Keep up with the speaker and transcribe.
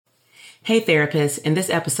Hey therapists, in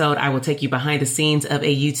this episode, I will take you behind the scenes of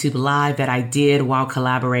a YouTube live that I did while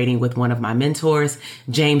collaborating with one of my mentors,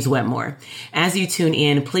 James Wetmore. As you tune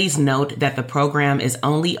in, please note that the program is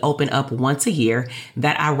only open up once a year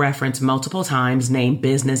that I reference multiple times, named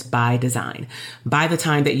Business by Design. By the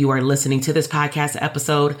time that you are listening to this podcast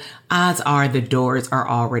episode, odds are the doors are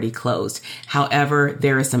already closed. However,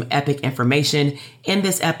 there is some epic information in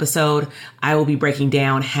this episode. I will be breaking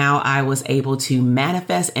down how I was able to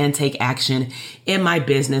manifest and take action in my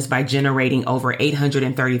business by generating over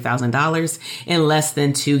 $830,000 in less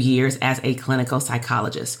than 2 years as a clinical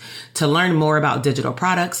psychologist. To learn more about digital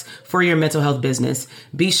products for your mental health business,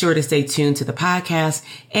 be sure to stay tuned to the podcast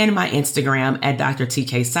and my Instagram at Dr.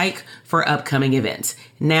 TK Psych for upcoming events.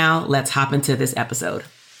 Now let's hop into this episode.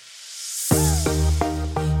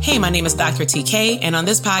 Hey, my name is Dr. TK, and on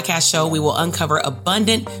this podcast show, we will uncover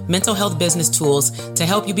abundant mental health business tools to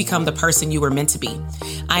help you become the person you were meant to be.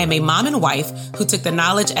 I am a mom and wife who took the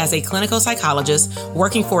knowledge as a clinical psychologist,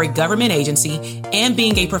 working for a government agency, and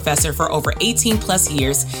being a professor for over 18 plus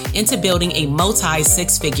years into building a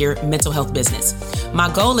multi-six-figure mental health business.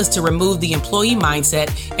 My goal is to remove the employee mindset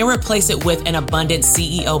and replace it with an abundant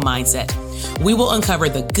CEO mindset. We will uncover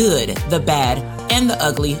the good, the bad, and the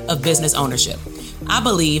ugly of business ownership. I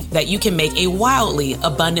believe that you can make a wildly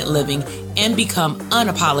abundant living and become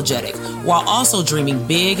unapologetic while also dreaming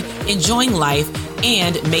big, enjoying life,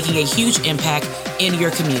 and making a huge impact in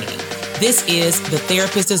your community. This is the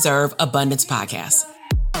Therapists Deserve Abundance podcast.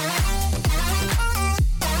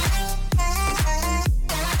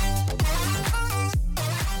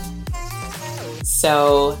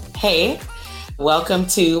 So, hey. Welcome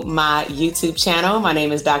to my YouTube channel. My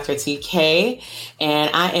name is Dr. TK, and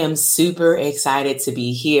I am super excited to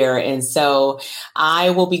be here. And so I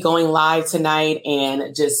will be going live tonight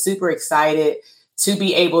and just super excited to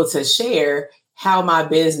be able to share how my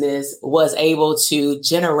business was able to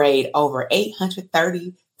generate over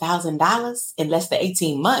 $830,000 in less than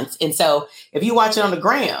 18 months. And so if you watch it on the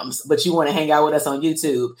grams, but you want to hang out with us on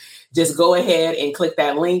YouTube, just go ahead and click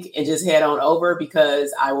that link and just head on over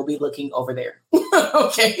because I will be looking over there.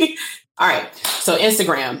 Okay. All right. So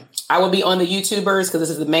Instagram, I will be on the YouTubers because this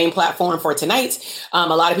is the main platform for tonight. A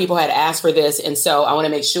lot of people had asked for this. And so I want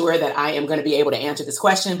to make sure that I am going to be able to answer this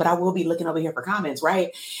question, but I will be looking over here for comments,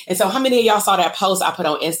 right? And so how many of y'all saw that post I put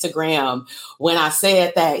on Instagram when I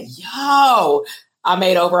said that, I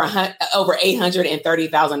made over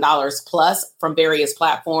 $830,000 plus from various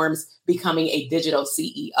platforms becoming a digital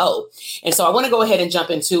CEO. And so I want to go ahead and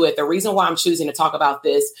jump into it. The reason why I'm choosing to talk about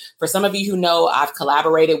this, for some of you who know, I've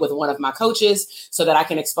collaborated with one of my coaches so that I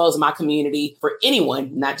can expose my community for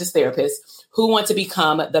anyone, not just therapists, who want to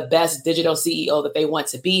become the best digital CEO that they want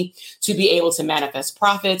to be able to manifest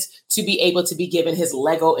profits, to be able to be given his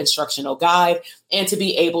Lego instructional guide, and to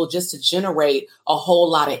be able just to generate a whole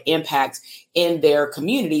lot of impact in their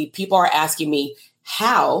community. People are asking me,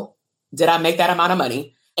 how did I make that amount of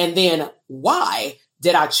money? And then why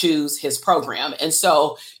did I choose his program? And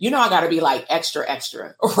so, I got to be like extra,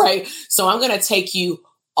 right? So I'm going to take you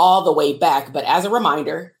all the way back. But as a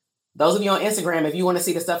reminder, those of you on Instagram, if you want to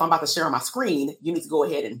see the stuff I'm about to share on my screen, you need to go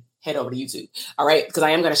ahead and head over to YouTube. All right. Because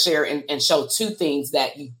I am going to share and show two things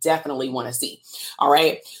that you definitely want to see. All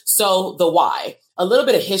right. So the why, a little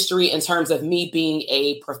bit of history in terms of me being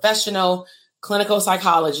a professional clinical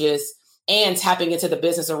psychologist and tapping into the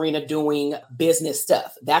business arena doing business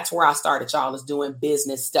stuff. That's where I started, y'all, is doing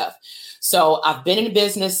business stuff. So I've been in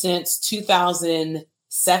business since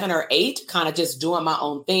 2007 or 8, kind of just doing my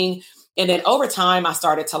own thing. And then over time, I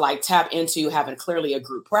started to tap into having clearly a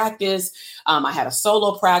group practice. I had a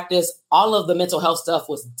solo practice. All of the mental health stuff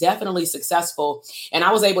was definitely successful. And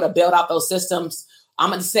I was able to build out those systems,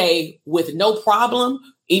 I'm going to say, with no problem,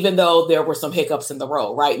 even though there were some hiccups in the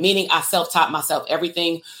road, right? Meaning I self-taught myself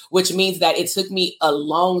everything, which means that it took me a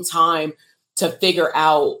long time to figure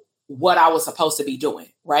out what I was supposed to be doing,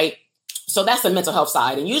 right? So that's the mental health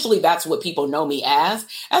side. And usually that's what people know me as,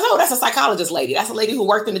 that's a psychologist lady. That's a lady who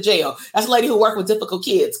worked in the jail. That's a lady who worked with difficult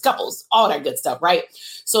kids, couples, all that good stuff, right?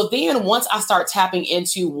 So then once I start tapping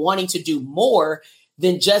into wanting to do more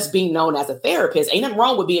than just being known as a therapist, ain't nothing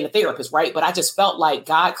wrong with being a therapist, right? But I just felt like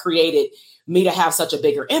God created me to have such a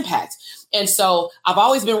bigger impact. And so I've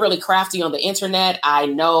always been really crafty on the internet. I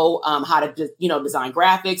know how to, design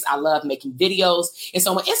graphics. I love making videos. And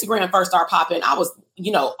so when Instagram first started popping, I was,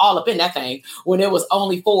 all up in that thing when it was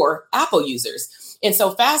only for Apple users. And so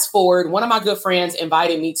fast forward, one of my good friends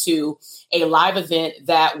invited me to a live event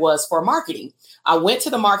that was for marketing. I went to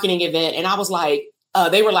the marketing event and I was like,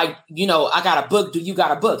 they were like, I got a book. Do you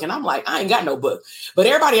got a book? And I'm like, I ain't got no book. But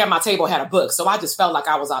everybody at my table had a book. So I just felt like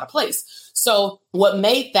I was out of place. So what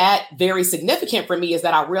made that very significant for me is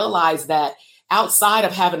that I realized that outside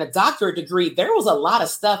of having a doctorate degree, there was a lot of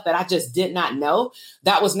stuff that I just did not know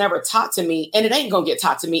that was never taught to me. And it ain't going to get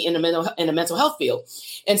taught to me in the mental health field.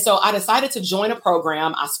 And so I decided to join a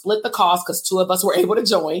program. I split the cost because two of us were able to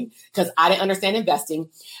join because I didn't understand investing.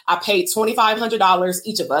 I paid $2,500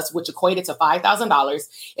 each of us, which equated to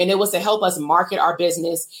 $5,000. And it was to help us market our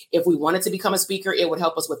business. If we wanted to become a speaker, it would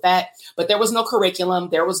help us with that. But there was no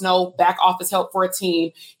curriculum. There was no back office help for a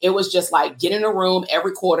team. It was just like get in a room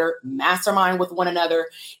every quarter, mastermind with one another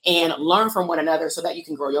and learn from one another so that you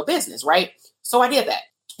can grow your business, right? So I did that.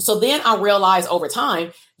 So then I realized over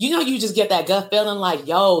time, you just get that gut feeling like,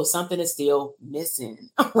 yo, something is still missing,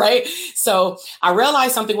 right? So I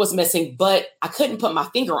realized something was missing, but I couldn't put my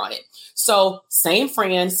finger on it. So same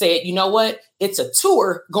friend said, you know what? It's a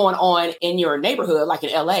tour going on in your neighborhood, like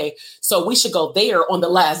in LA. So we should go there on the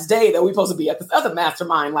last day that we're supposed to be at this other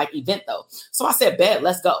mastermind like event though. So I said, bet,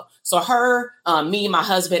 let's go. So her, me, my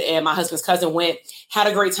husband and my husband's cousin went, had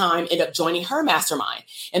a great time, ended up joining her mastermind.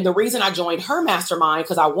 And the reason I joined her mastermind,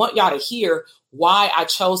 because I want y'all to hear why I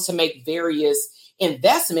chose to make various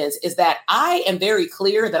investments, is that I am very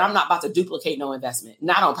clear that I'm not about to duplicate no investment,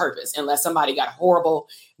 not on purpose, unless somebody got horrible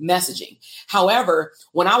messaging. However,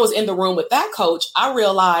 when I was in the room with that coach, I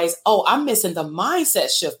realized, oh, I'm missing the mindset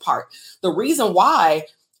shift part. The reason why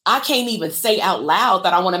I can't even say out loud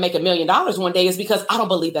that I want to make $1 million one day is because I don't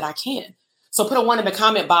believe that I can. So put a 1 in the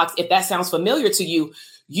comment box if that sounds familiar to you.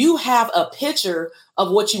 You have a picture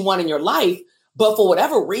of what you want in your life, but for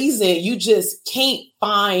whatever reason, you just can't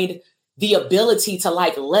find the ability to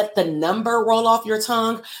let the number roll off your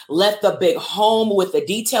tongue, let the big home with the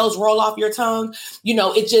details roll off your tongue.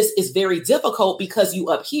 It just is very difficult because you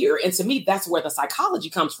up here. And to me, that's where the psychology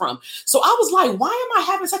comes from. So I was like, why am I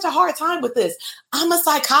having such a hard time with this? I'm a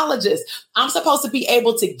psychologist. I'm supposed to be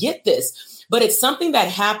able to get this, but it's something that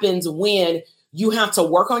happens when you have to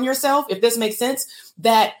work on yourself. If this makes sense,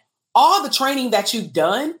 that all the training that you've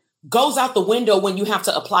done goes out the window when you have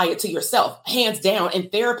to apply it to yourself, hands down. And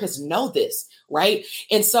therapists know this, right?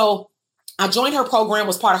 And so I joined her program,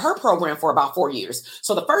 was part of her program for about 4 years.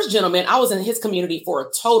 So the first gentleman, I was in his community for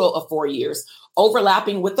a total of 4 years,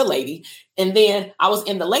 overlapping with the lady. And then I was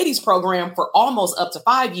in the ladies program for almost up to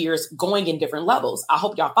 5 years, going in different levels. I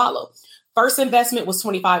hope y'all follow. First investment was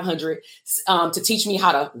 $2,500 to teach me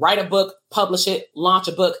how to write a book, publish it, launch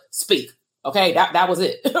a book, speak. Okay, that was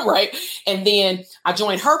it, right? And then I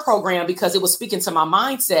joined her program because it was speaking to my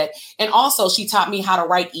mindset. And also she taught me how to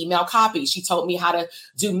write email copy. She told me how to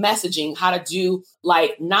do messaging, how to do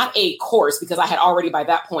not a course, because I had already by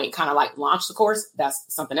that point kind of launched the course. That's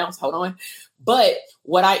something else. Hold on. But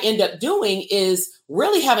what I end up doing is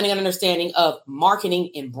really having an understanding of marketing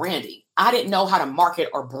and branding. I didn't know how to market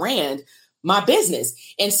or brand my business.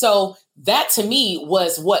 And so that to me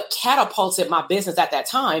was what catapulted my business at that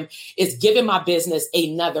time, is giving my business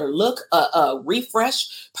another look, a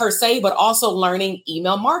refresh per se, but also learning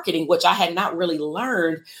email marketing, which I had not really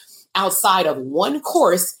learned outside of one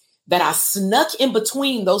course that I snuck in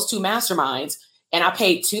between those two masterminds. And I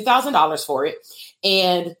paid $2,000 for it.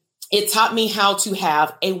 And it taught me how to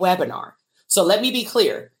have a webinar. So let me be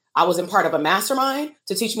clear. I was in part of a mastermind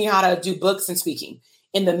to teach me how to do books and speaking.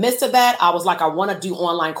 In the midst of that, I was like, I want to do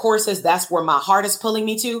online courses. That's where my heart is pulling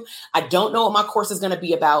me to. I don't know what my course is going to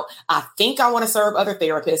be about. I think I want to serve other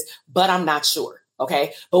therapists, but I'm not sure.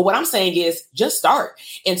 Okay. But what I'm saying is just start.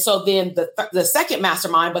 And so then the second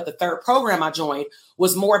mastermind, but the third program I joined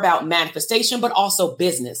was more about manifestation, but also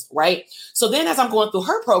business. Right. So then as I'm going through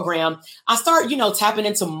her program, I start, tapping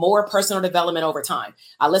into more personal development over time.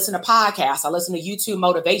 I listen to podcasts. I listen to YouTube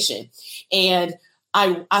motivation. And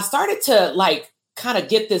I started to kind of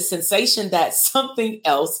get this sensation that something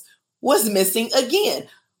else was missing again.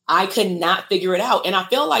 I could not figure it out. And I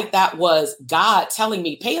feel like that was God telling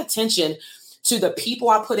me, pay attention to the people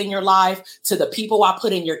I put in your life, to the people I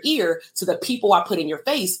put in your ear, to the people I put in your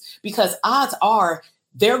face, because odds are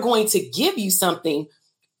they're going to give you something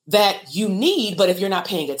that you need. But if you're not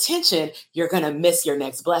paying attention, you're going to miss your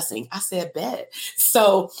next blessing. I said, bet.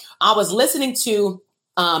 So I was listening to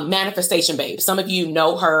Manifestation Babe. Some of you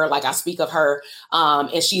know her, I speak of her,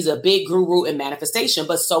 and she's a big guru in manifestation,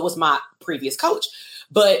 but so was my previous coach.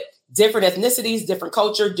 But different ethnicities, different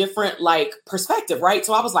culture, different perspective, right?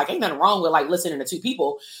 So I was like, ain't nothing wrong with listening to two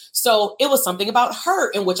people. So it was something about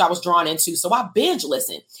her in which I was drawn into. So I binge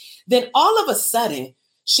listened. Then all of a sudden,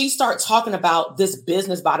 she started talking about this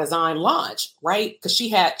Business by Design launch, right? Because she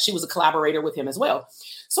was a collaborator with him as well.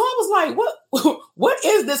 So I was like, what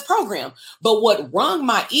is this program? But what rung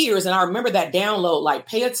my ears, and I remember that download, like,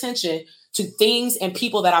 pay attention to things and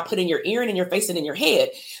people that I put in your ear and in your face and in your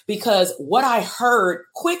head, because what I heard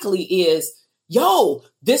quickly is, yo,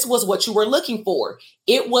 this was what you were looking for.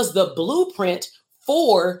 It was the blueprint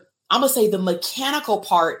for, I'm going to say, the mechanical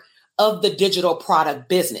part of the digital product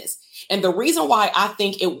business. And the reason why I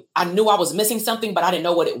think I knew I was missing something, but I didn't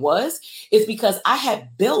know what it was, is because I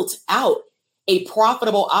had built out a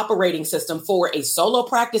profitable operating system for a solo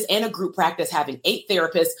practice and a group practice, having 8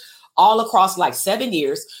 therapists all across like 7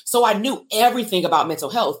 years. So I knew everything about mental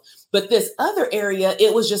health. But this other area,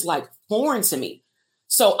 it was just like foreign to me.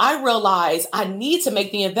 So I realized I need to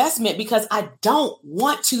make the investment because I don't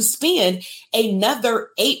want to spend another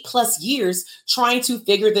 8+ years trying to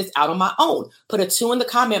figure this out on my own. Put a 2 in the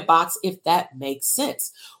comment box if that makes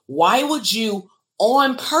sense. Why would you,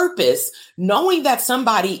 on purpose, knowing that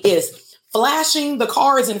somebody is flashing the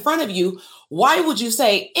cards in front of you, why would you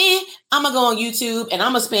say, I'm going to go on YouTube and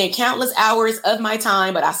I'm going to spend countless hours of my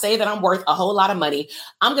time, but I say that I'm worth a whole lot of money.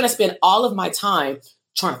 I'm going to spend all of my time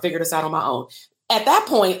trying to figure this out on my own. At that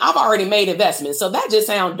point, I've already made investments. So that just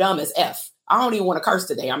sounds dumb as F. I don't even want to curse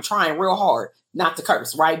today. I'm trying real hard not to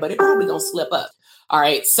curse, right? But it probably going to slip up. All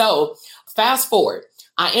right. So fast forward,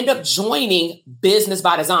 I end up joining Business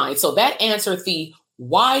by Design. So that answered the,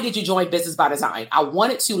 why did you join Business by Design? I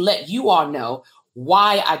wanted to let you all know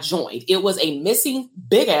why I joined. It was a missing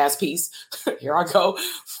big ass piece. Here I go,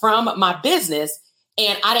 from my business.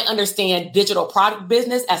 And I didn't understand digital product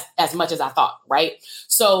business as much as I thought, right?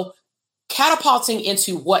 So catapulting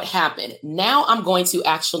into what happened. Now I'm going to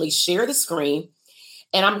actually share the screen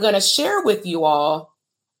and I'm going to share with you all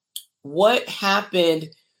what happened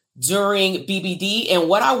during BBD. And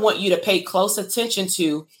what I want you to pay close attention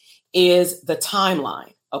to is the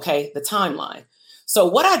timeline. Okay. The timeline. So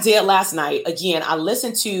what I did last night, again, I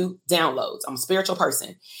listened to downloads. I'm a spiritual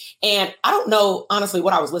person. And I don't know, honestly,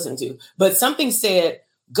 what I was listening to, but something said,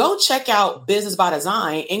 go check out Business by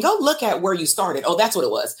Design and go look at where you started. Oh, that's what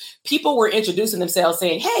it was. People were introducing themselves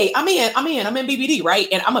saying, hey, I'm in BBD, right?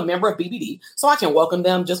 And I'm a member of BBD, so I can welcome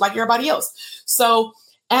them just like everybody else. So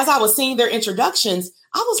as I was seeing their introductions,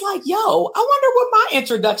 I was like, yo, I wonder what my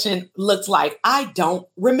introduction looks like. I don't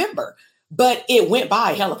remember, but it went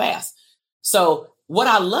by hella fast. So what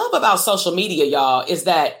I love about social media, y'all, is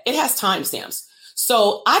that it has timestamps.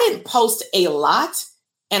 So I didn't post a lot,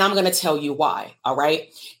 and I'm going to tell you why. All right.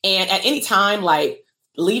 And at any time, like,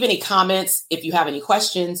 leave any comments if you have any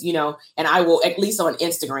questions, and I will, at least on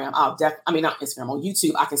Instagram, not Instagram, on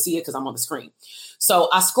YouTube, I can see it because I'm on the screen. So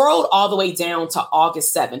I scrolled all the way down to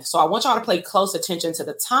August 7th. So I want y'all to pay close attention to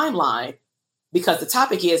the timeline, because the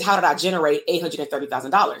topic is, how did I generate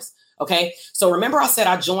 $830,000? Okay. So remember I said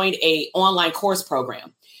I joined a online course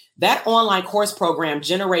program. That online course program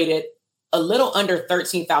generated a little under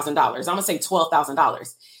 $13,000. I'm going to say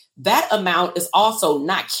 $12,000. That amount is also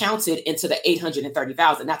not counted into the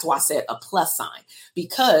 830,000. That's why I said a plus sign,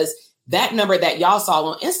 because that number that y'all saw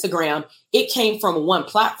on Instagram, it came from one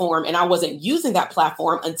platform, and I wasn't using that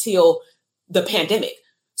platform until the pandemic.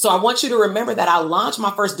 So I want you to remember that I launched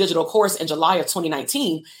my first digital course in July of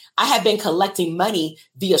 2019. I had been collecting money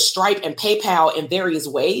via Stripe and PayPal in various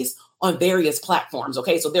ways on various platforms.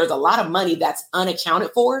 Okay. So there's a lot of money that's unaccounted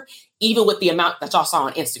for, even with the amount that y'all saw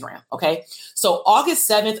on Instagram. Okay. So August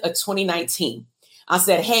 7th of 2019, I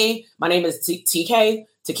said, hey, my name is TK,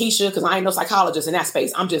 Takesha, because I ain't no psychologist in that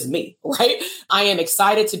space. I'm just me, right? I am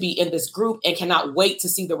excited to be in this group and cannot wait to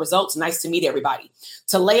see the results. Nice to meet everybody.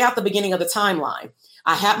 To lay out the beginning of the timeline,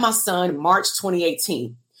 I had my son March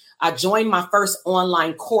 2018. I joined my first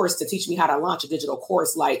online course to teach me how to launch a digital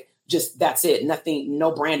course. Like, just that's it. Nothing,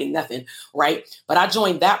 no branding, nothing. Right. But I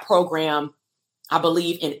joined that program, I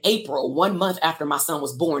believe, in April, 1 month after my son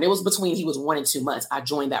was born. It was between he was 1 and 2 months. I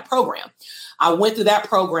joined that program. I went through that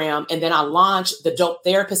program, and then I launched the Dope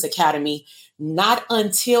Therapist Academy, not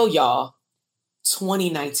until, y'all,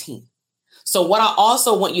 2019. So what I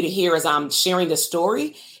also want you to hear as I'm sharing the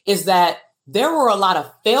story is that there were a lot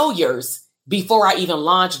of failures before I even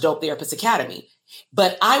launched Dope Therapist Academy.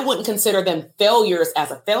 But I wouldn't consider them failures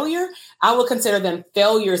as a failure. I would consider them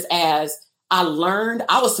failures as I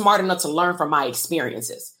was smart enough to learn from my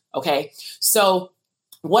experiences. Okay. So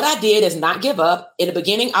what I did is not give up. In the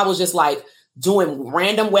beginning, I was just like doing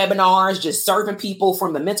random webinars, just serving people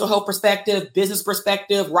from the mental health perspective, business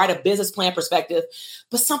perspective, write a business plan perspective.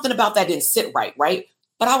 But something about that didn't sit right. Right.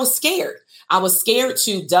 But I was scared. I was scared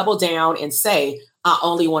to double down and say, I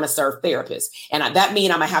only want to serve therapists. And that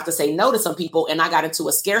means I'm going to have to say no to some people. And I got into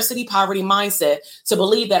a scarcity poverty mindset to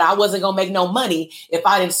believe that I wasn't going to make no money if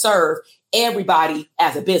I didn't serve everybody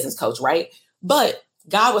as a business coach, right? But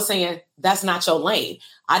God was saying, that's not your lane.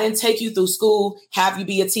 I didn't take you through school, have you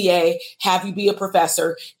be a TA, have you be a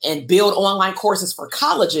professor, and build online courses for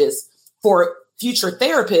colleges for future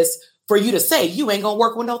therapists for you to say, you ain't going to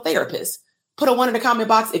work with no therapist. Put a 1 in the comment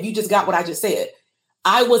box if you just got what I just said.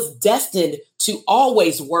 I was destined to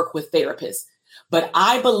always work with therapists. But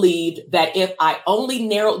I believed that if I only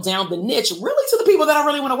narrowed down the niche really to the people that I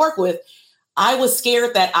really want to work with, I was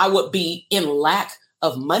scared that I would be in lack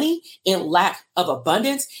of money, in lack of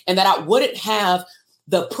abundance, and that I wouldn't have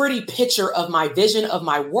the pretty picture of my vision of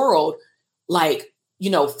my world,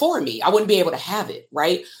 for me. I wouldn't be able to have it,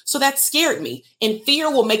 right? So that scared me. And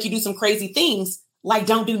fear will make you do some crazy things, like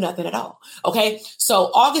don't do nothing at all, okay?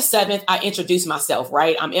 So August 7th, I introduced myself,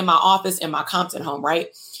 right? I'm in my office in my Compton home, right?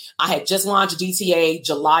 I had just launched DTA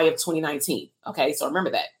July of 2019, okay? So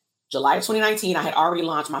remember that. July of 2019, I had already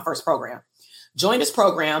launched my first program. Joined this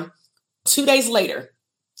program. 2 days later,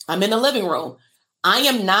 I'm in the living room. I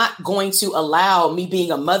am not going to allow me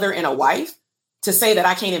being a mother and a wife to say that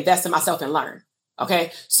I can't invest in myself and learn.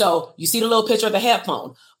 Okay. So you see the little picture of the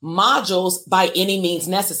headphone. Modules by any means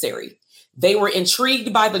necessary. They were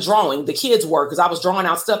intrigued by the drawing, the kids were, because I was drawing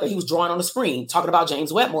out stuff that he was drawing on the screen, talking about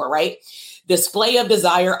James Wetmore, right? Display of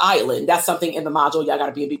Desire Island. That's something in the module. Y'all got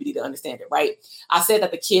to be a BBD to understand it, right? I said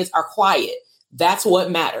that the kids are quiet. That's what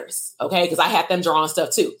matters. Okay. Because I had them drawing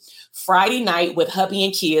stuff too. Friday night with hubby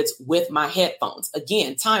and kids with my headphones.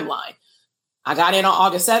 Again, timeline. I got in on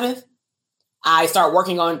August 7th. I start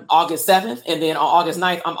working on August 7th. And then on August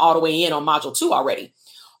 9th, I'm all the way in on module 2 already.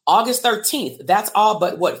 August 13th, that's all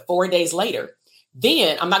but 4 days later.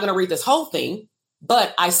 Then I'm not going to read this whole thing,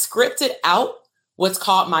 but I scripted out what's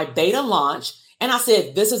called my beta launch. And I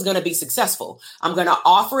said, this is going to be successful. I'm going to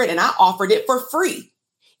offer it. And I offered it for free.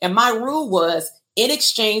 And my rule was, in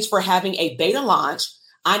exchange for having a beta launch,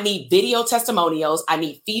 I need video testimonials. I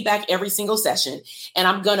need feedback every single session. And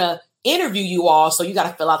I'm going to interview you all. So you got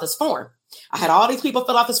to fill out this form. I had all these people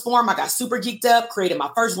fill out this form. I got super geeked up, created my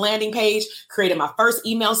first landing page, created my first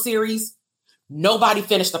email series. Nobody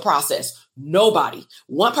finished the process. Nobody.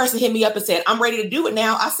 One person hit me up and said, I'm ready to do it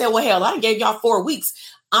now. I said, well, hell, I gave y'all 4 weeks.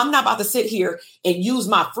 I'm not about to sit here and use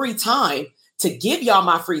my free time to give y'all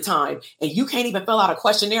my free time. And you can't even fill out a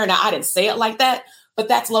questionnaire. Now, I didn't say it like that, but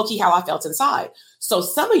that's low-key how I felt inside. So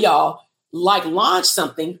some of y'all launch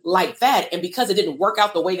something like that. And because it didn't work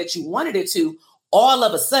out the way that you wanted it to, all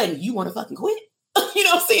of a sudden you want to fucking quit. You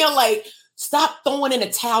know what I'm saying? Stop throwing in the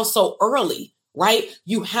towel so early, right?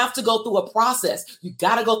 You have to go through a process. You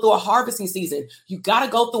got to go through a harvesting season. You got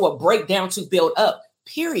to go through a breakdown to build up,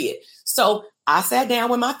 period. So I sat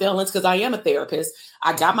down with my feelings because I am a therapist.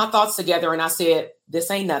 I got my thoughts together and I said,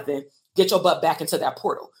 this ain't nothing. Get your butt back into that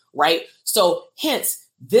portal, right? So hence,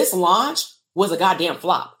 this launch was a goddamn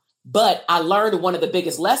flop. But I learned one of the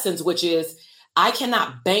biggest lessons, which is I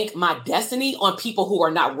cannot bank my destiny on people who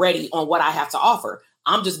are not ready on what I have to offer.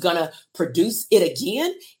 I'm just going to produce it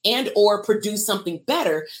again and or produce something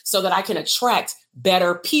better so that I can attract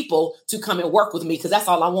better people to come and work with me, because that's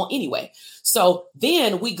all I want anyway. So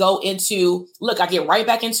then we go into, I get right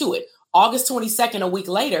back into it. August 22nd, a week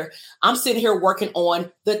later, I'm sitting here working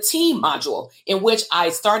on the team module, in which I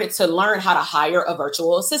started to learn how to hire a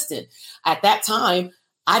virtual assistant. At that time,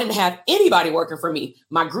 I didn't have anybody working for me.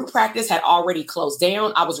 My group practice had already closed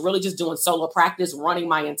down. I was really just doing solo practice, running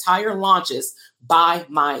my entire launches by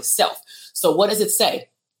myself. So what does it say?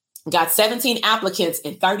 Got 17 applicants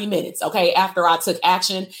in 30 minutes, okay, after I took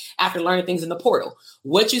action, after learning things in the portal.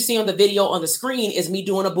 What you see on the video on the screen is me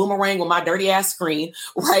doing a boomerang with my dirty ass screen,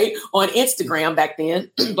 right, on Instagram back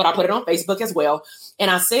then, but I put it on Facebook as well.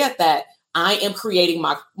 And I said that I am creating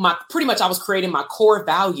my I was creating my core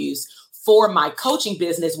values for my coaching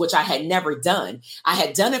business, which I had never done. I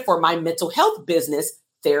had done it for my mental health business,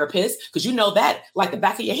 therapist, because you know that like the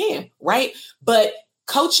back of your hand, right? But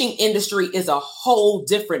coaching industry is a whole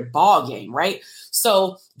different ball game, right?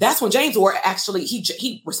 So that's when James Ward actually,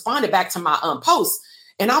 he responded back to my post.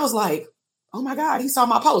 And I was like, oh my God, he saw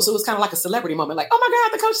my post. It was kind of like a celebrity moment. Like, oh my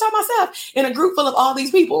God, the coach saw myself in a group full of all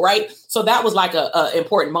these people, right? So that was like a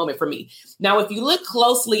important moment for me. Now, if you look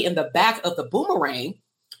closely in the back of the boomerang,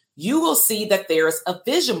 you will see that there's a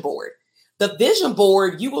vision board. The vision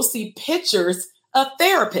board, you will see pictures of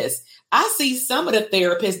therapists. I see some of the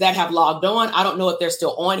therapists that have logged on. I don't know if they're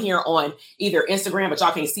still on here on either Instagram, but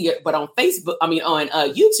y'all can't see it, but on Facebook, on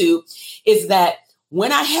YouTube, is that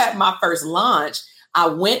when I had my first launch, I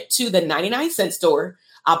went to the 99 cent store.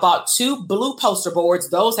 I bought 2 blue poster boards.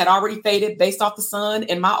 Those had already faded based off the sun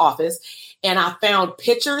in my office. And I found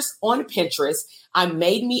pictures on Pinterest. I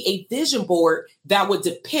made me a vision board that would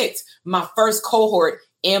depict my first cohort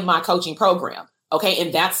in my coaching program. Okay.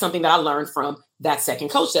 And that's something that I learned from that second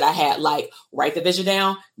coach that I had, like write the vision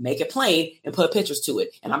down, make it plain and put pictures to it.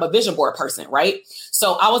 And I'm a vision board person, right?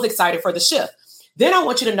 So I was excited for the shift. Then I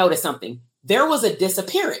want you to notice something. There was a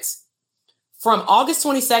disappearance from August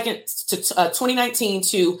 22nd to 2019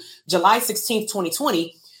 to July 16th,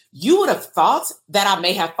 2020. You would have thought that I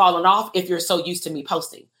may have fallen off if you're so used to me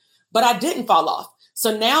posting, but I didn't fall off.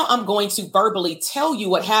 So now I'm going to verbally tell you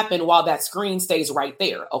what happened while that screen stays right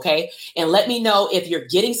there. Okay. And let me know if you're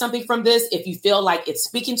getting something from this. If you feel like it's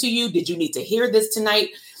speaking to you, did you need to hear this tonight?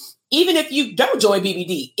 Even if you don't join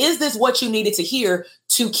BBD, is this what you needed to hear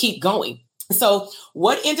to keep going? So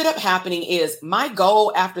what ended up happening is my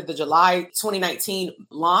goal after the July 2019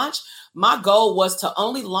 launch, my goal was to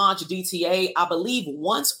only launch DTA, I believe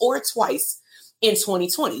once or twice in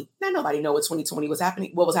 2020. Now, nobody know what 2020 was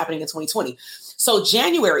happening, what was happening in 2020. So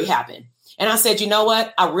January happened. And I said, you know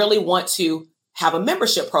what? I really want to have a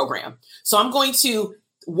membership program. So I'm going to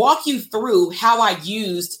walk you through how I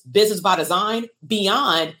used Business by Design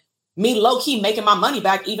beyond me low-key making my money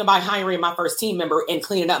back, even by hiring my first team member and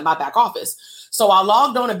cleaning up my back office. So I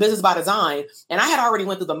logged on to Business by Design and I had already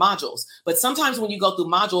went through the modules. But sometimes when you go through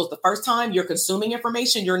modules the first time, you're consuming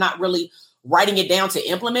information, you're not really writing it down to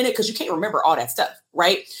implement it because you can't remember all that stuff,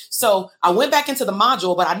 right? So I went back into the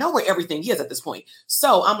module, but I know where everything is at this point.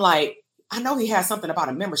 So I'm like, I know he has something about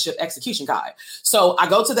a membership execution guide. So I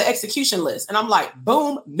go to the execution list and I'm like,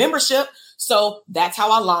 boom, membership. So that's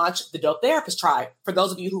how I launched the Dope Therapist Tribe. For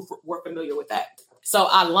those of you who were familiar with that. So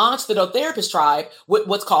I launched the Dope Therapist Tribe with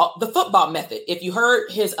what's called the football method. If you heard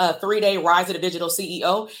his 3-day Rise of the Digital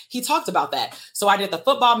CEO, he talked about that. So I did the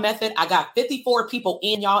football method. I got 54 people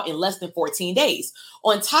in, y'all, in less than 14 days.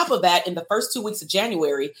 On top of that, in the first 2 weeks of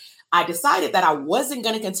January, I decided that I wasn't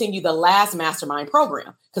going to continue the last mastermind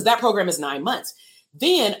program because that program is 9 months.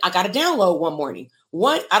 Then I got a download one morning.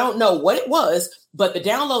 I don't know what it was, but the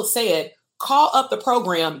download said, call up the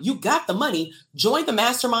program. You got the money. Join the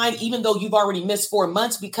mastermind, even though you've already missed 4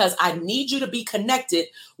 months, because I need you to be connected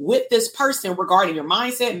with this person regarding your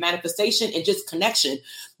mindset, manifestation, and just connection,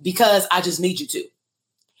 because I just need you to.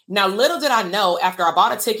 Now, little did I know, after I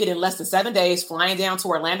bought a ticket in less than 7 days, flying down to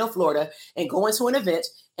Orlando, Florida, and going to an event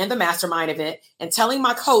and the mastermind event and telling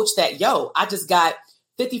my coach that, yo, I just got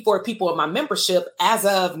 54 people in my membership as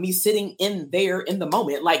of me sitting in there in the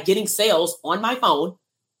moment, like getting sales on my phone.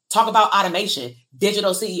 Talk about automation,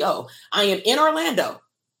 digital CEO. I am in Orlando,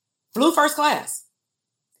 flew first class,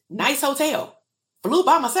 nice hotel, flew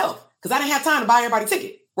by myself because I didn't have time to buy everybody a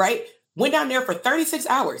ticket, right? Went down there for 48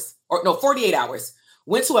 hours,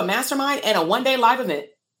 went to a mastermind and a 1-day live event.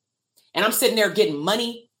 And I'm sitting there getting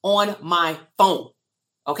money on my phone.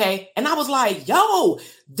 Okay. And I was like, yo,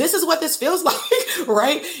 this is what this feels like,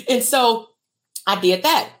 right? And so I did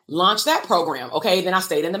that, launched that program. Okay. Then I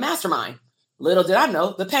stayed in the mastermind. Little did I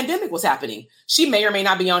know the pandemic was happening. She may or may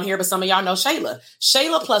not be on here, but some of y'all know Shayla.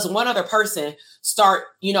 Shayla plus one other person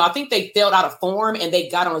I think they filled out a form and they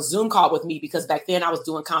got on a Zoom call with me because back then I was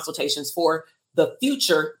doing consultations for the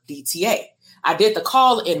future DTA. I did the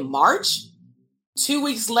call in March. 2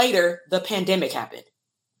 weeks later, the pandemic happened.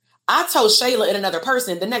 I told Shayla and another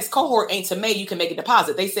person, the next cohort ain't to May, you can make a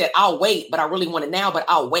deposit. They said, I'll wait, but I really want it now, but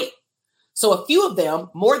I'll wait. So a few of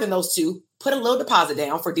them, more than those two, put a little deposit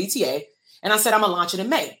down for DTA. And I said, I'm going to launch it in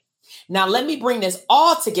May. Now, let me bring this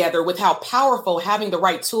all together with how powerful having the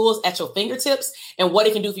right tools at your fingertips and what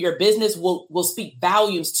it can do for your business will speak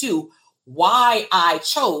volumes to why I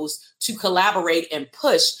chose to collaborate and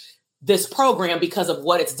push this program because of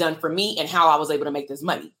what it's done for me and how I was able to make this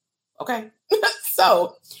money. Okay.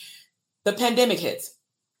 So the pandemic hits.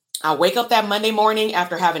 I wake up that Monday morning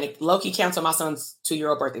after having to low-key cancel my son's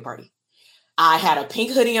 2-year-old birthday party. I had a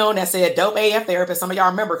pink hoodie on that said Dope AF Therapist. Some of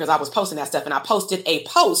y'all remember because I was posting that stuff. And I posted a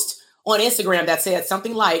post on Instagram that said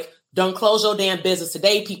something like, don't close your damn business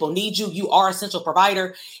today. People need you. You are an essential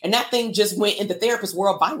provider. And that thing just went in the therapist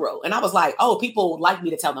world viral. And I was like, oh, people like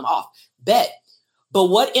me to tell them off. Bet. But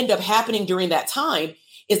what ended up happening during that time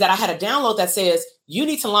is that I had a download that says, you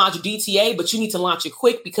need to launch DTA, but you need to launch it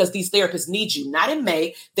quick because these therapists need you. Not in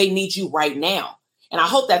May. They need you right now. And I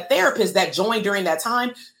hope that therapists that joined during that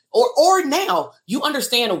time or now, you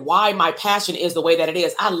understand why my passion is the way that it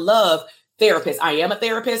is. I love therapists. I am a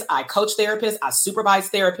therapist. I coach therapists. I supervise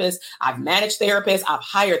therapists. I've managed therapists. I've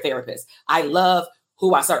hired therapists. I love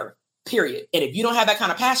who I serve, period. And if you don't have that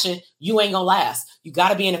kind of passion, you ain't gonna last. You got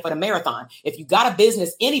to be in it for the marathon. If you got a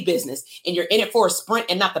business, any business, and you're in it for a sprint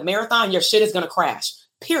and not the marathon, your shit is going to crash.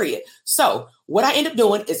 period. So what I end up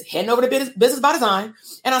doing is heading over to Business by Design.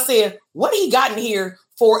 And I said, what he got in here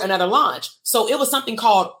for another launch? So it was something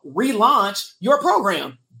called relaunch your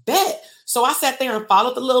program. Bet. So I sat there and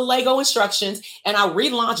followed the little Lego instructions, and I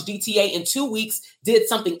relaunched DTA in 2 weeks, did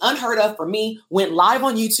something unheard of for me, went live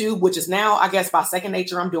on YouTube, which is now, I guess, by second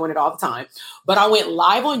nature, I'm doing it all the time. But I went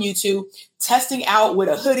live on YouTube, testing out with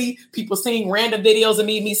a hoodie, people seeing random videos of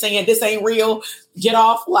me saying, this ain't real, get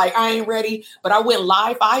off, like I ain't ready. But I went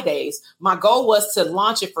live 5 days. My goal was to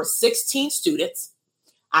launch it for 16 students.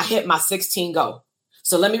 I hit my 16 goal.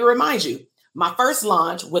 So let me remind you, my first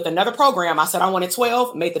launch with another program, I said I wanted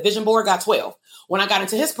 12, made the vision board, got 12. When I got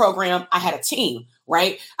into his program, I had a team,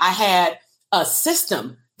 right? I had a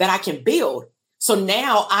system that I can build. So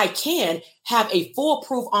now I can have a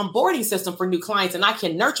foolproof onboarding system for new clients, and I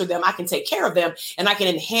can nurture them, I can take care of them, and I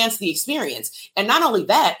can enhance the experience. And not only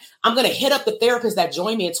that, I'm going to hit up the therapists that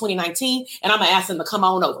joined me in 2019, and I'm going to ask them to come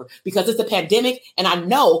on over because it's a pandemic, and I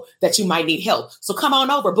know that you might need help. So come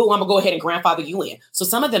on over, boo, I'm going to go ahead and grandfather you in. So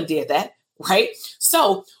some of them did that. Right.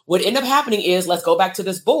 So what ended up happening is, let's go back to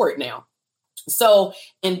this board now. So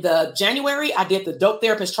in the January, I did the Dope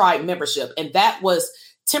Therapist Tribe membership, and that was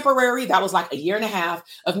temporary. That was like 1.5 years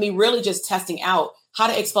of me really just testing out how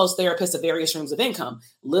to expose therapists to various streams of income.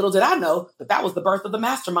 Little did I know that that was the birth of the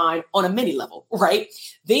mastermind on a mini level, right?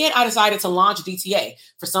 Then I decided to launch DTA.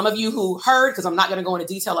 For some of you who heard, because I'm not going to go into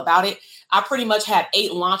detail about it, I pretty much had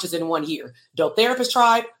 8 launches in 1 year. Dope Therapist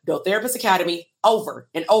Tribe, Dope Therapist Academy, over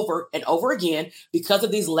and over and over again because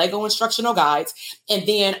of these Lego instructional guides. And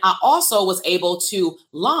then I also was able to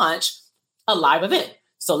launch a live event.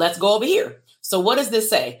 So let's go over here. So what does this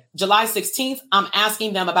say? July 16th, I'm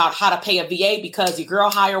asking them about how to pay a VA because your girl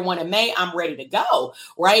hired one in May. I'm ready to go,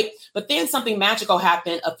 right? But then something magical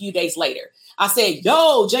happened a few days later. I said,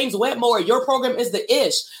 yo, James Wetmore, your program is the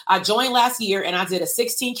ish. I joined last year and I did a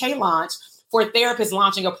 16K launch for therapists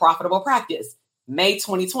launching a profitable practice. May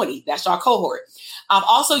 2020. That's our cohort. I've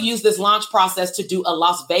also used this launch process to do a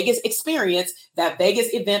Las Vegas experience, that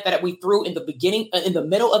Vegas event that we threw in the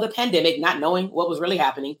middle of the pandemic, not knowing what was really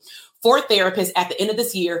happening, for therapists at the end of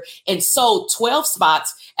this year, and sold 12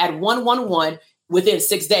 spots at 111 within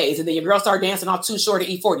 6 days. And then your girl started dancing all too short at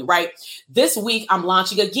E40, right? This week, I'm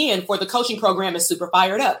launching again for the coaching program and super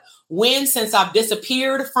fired up. When since I've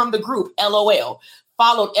disappeared from the group, LOL.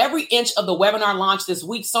 Followed every inch of the webinar launch this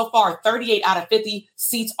week. So far, 38 out of 50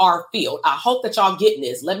 seats are filled. I hope that y'all getting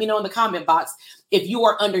this. Let me know in the comment box if you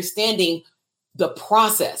are understanding the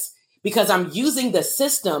process, because I'm using the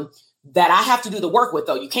system that I have to do the work with,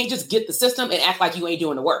 though. You can't just get the system and act like you ain't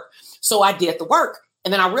doing the work. So I did the work.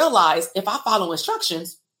 And then I realized if I follow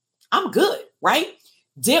instructions, I'm good, right?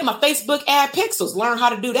 Did my Facebook ad pixels, learn how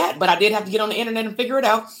to do that. But I did have to get on the internet and figure it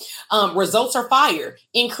out. Results are fire.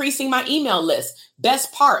 Increasing my email list.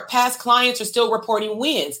 Best part, past clients are still reporting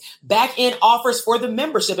wins. Back end offers for the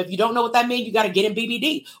membership. If you don't know what that means, you got to get in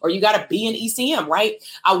BBD or you got to be in ECM, right?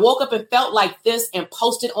 I woke up and felt like this and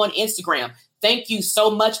posted on Instagram. Thank you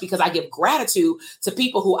so much, because I give gratitude to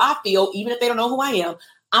people who I feel, even if they don't know who I am,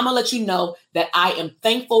 I'm going to let you know that I am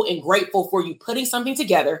thankful and grateful for you putting something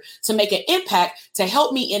together to make an impact, to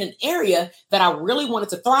help me in an area that I really wanted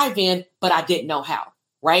to thrive in, but I didn't know how,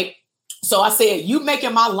 right? So I said, you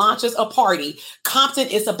making my launches a party. Compton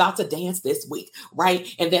is about to dance this week, right?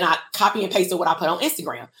 And then I copy and pasted what I put on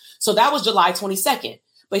Instagram. So that was July 22nd.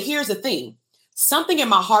 But here's the thing. Something in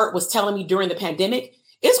my heart was telling me during the pandemic,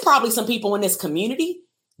 it's probably some people in this community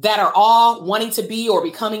that are all wanting to be or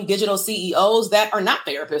becoming digital CEOs that are not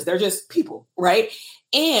therapists. They're just people, right?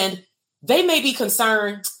 And they may be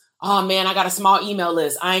concerned, oh man, I got a small email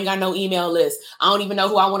list. I ain't got no email list. I don't even know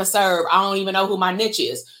who I want to serve. I don't even know who my niche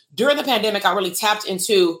is. During the pandemic, I really tapped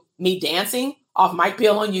into me dancing off Mike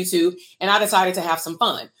Peel on YouTube, and I decided to have some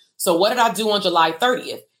fun. So what did I do on July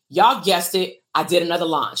 30th? Y'all guessed it. I did another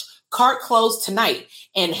launch. Cart closed tonight,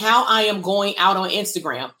 and how I am going out on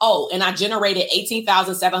Instagram. Oh, and I generated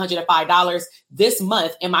 $18,705 this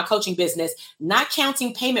month in my coaching business, not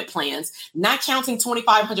counting payment plans, not counting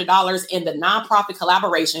 $2,500 in the nonprofit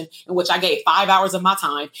collaboration in which I gave 5 hours of my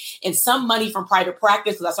time, and some money from private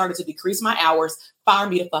practice because I started to decrease my hours. Fire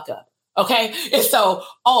me the fuck up. Okay. And so,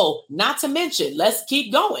 not to mention, let's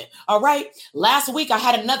keep going. All right. Last week, I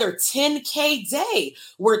had another 10K day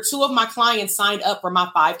where 2 of my clients signed up for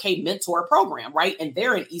my 5K mentor program, right? And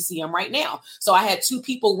they're in ECM right now. So I had 2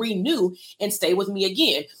 people renew and stay with me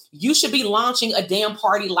again. You should be launching a damn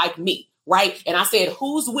party like me. Right. And I said,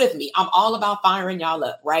 who's with me? I'm all about firing y'all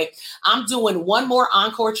up. Right. I'm doing one more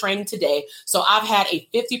encore training today. So I've had a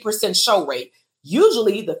 50% show rate.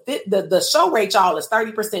 Usually the show rate, y'all, is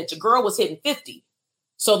 30%. Your girl was hitting 50.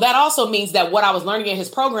 So that also means that what I was learning in his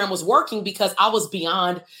program was working because I was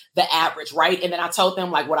beyond the average, right? And then I told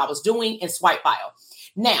them like what I was doing in Swipe File.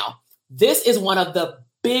 Now, this is one of the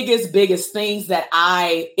biggest things that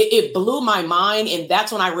it blew my mind. And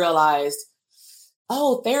that's when I realized,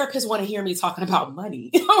 oh, therapists want to hear me talking about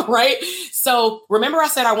money, right? So remember I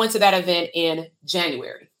said I went to that event in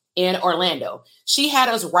January in Orlando. She had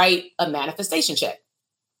us write a manifestation check.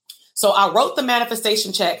 So I wrote the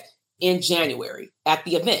manifestation check in January at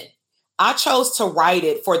the event. I chose to write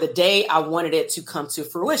it for the day I wanted it to come to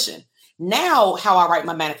fruition. Now, how I write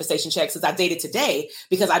my manifestation checks is I date it today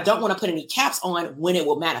because I don't want to put any caps on when it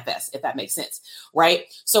will manifest, if that makes sense, right?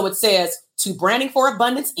 So it says to Branding for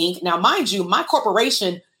Abundance, Inc. Now, mind you, my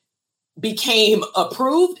corporation became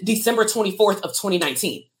approved December 24th of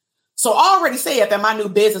 2019. So I already said that my new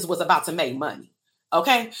business was about to make money,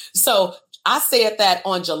 okay? So I said that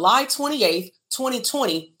on July 28th,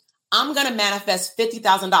 2020, I'm going to manifest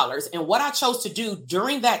 $50,000. And what I chose to do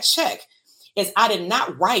during that check is I did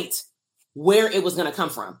not write where it was going to come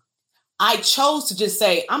from. I chose to just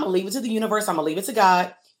say, I'm going to leave it to the universe. I'm going to leave it to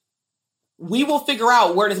God. We will figure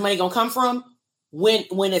out where this money going to come from when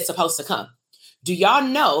it's supposed to come. Do y'all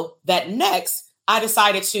know that next I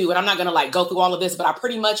decided to, and I'm not going to like go through all of this, but I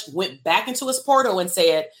pretty much went back into his portal and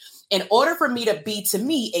said, in order for me to be, to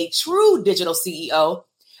me, a true digital CEO,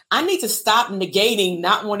 I need to stop negating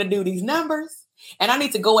not want to do these numbers. And I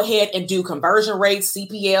need to go ahead and do conversion rates,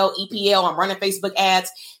 CPL, EPL. I'm running Facebook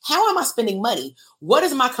ads. How am I spending money? What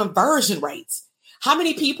is my conversion rates? How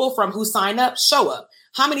many people from who sign up show up?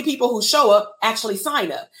 How many people who show up actually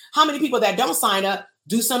sign up? How many people that don't sign up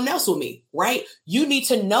do something else with me, right? You need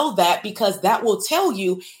to know that because that will tell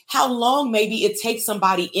you how long maybe it takes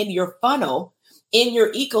somebody in your funnel, in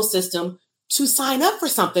your ecosystem to sign up for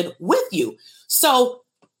something with you. So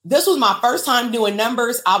this was my first time doing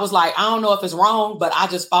numbers. I was like, I don't know if it's wrong, but I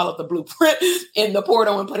just followed the blueprint in the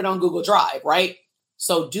portal and put it on Google Drive, right?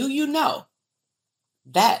 So do you know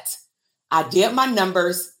that I did my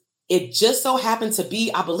numbers? It just so happened to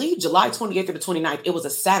be, I believe, July 28th or the 29th. It was a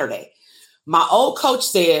Saturday. My old coach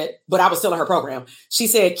said, but I was still in her program. She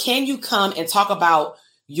said, can you come and talk about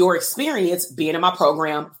your experience being in my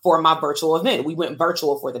program for my virtual event? We went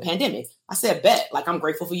virtual for the pandemic. I said, bet, like I'm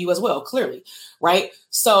grateful for you as well, clearly, right?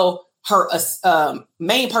 So her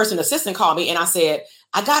main person assistant called me and I said,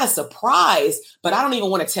 I got a surprise, but I don't even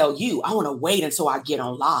want to tell you. I want to wait until I get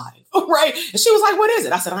on live, right? And she was like, what is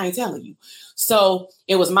it? I said, I ain't telling you. So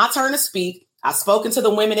it was my turn to speak. I spoken to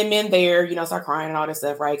the women and men there, start crying and all this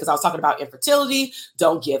stuff, right? Because I was talking about infertility,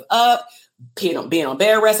 don't give up, being on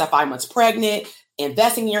bed rest at 5 months pregnant,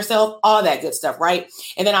 investing in yourself, all that good stuff, right?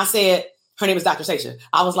 And then I said, her name is Dr. Sasha.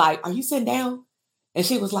 I was like, are you sitting down? And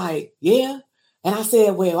she was like, yeah. And I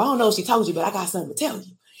said, well, I don't know if she told you, but I got something to tell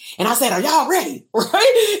you. And I said, are y'all ready?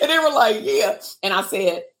 Right? And they were like, yeah. And I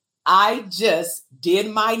said, I just did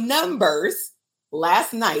my numbers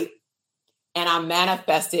last night and I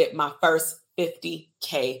manifested my first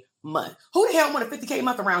 $50K month. Who the hell want a $50K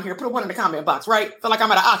month around here? Put a one in the comment box, right? Feel like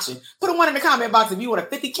I'm at an auction. Put a one in the comment box if you want a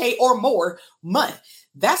 $50K or more month.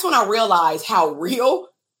 That's when I realized how real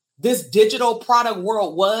this digital product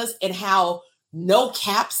world was and how no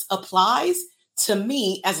caps applies to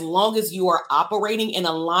me as long as you are operating in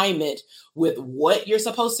alignment with what you're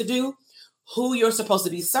supposed to do, who you're supposed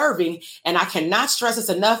to be serving. And I cannot stress this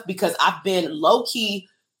enough because I've been low-key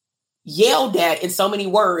yelled at in so many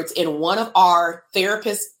words in one of our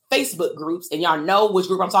therapist Facebook groups. And y'all know which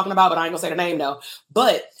group I'm talking about, but I ain't gonna say the name though.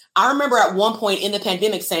 But I remember at one point in the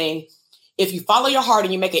pandemic saying, if you follow your heart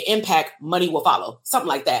and you make an impact, money will follow. Something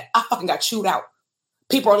like that. I fucking got chewed out.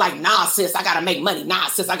 People are like, nah, sis, I got to make money. Nah,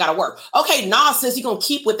 sis, I got to work. Okay, nah, sis, you're going to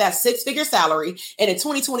keep with that 6-figure salary. And in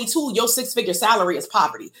 2022, your 6-figure salary is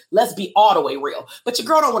poverty. Let's be all the way real. But your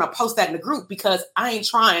girl don't want to post that in the group because I ain't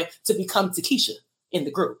trying to become Takesha in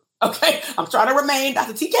the group. Okay, I'm trying to remain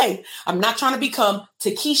Dr. TK. I'm not trying to become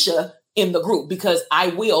Takesha in the group because I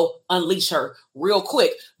will unleash her real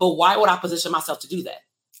quick. But why would I position myself to do that?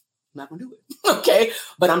 I'm not going to do it. Okay,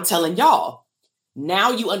 but I'm telling y'all,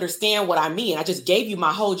 now you understand what I mean. I just gave you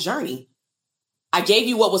my whole journey. I gave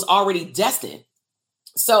you what was already destined.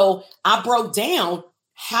 So I broke down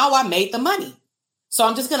how I made the money. So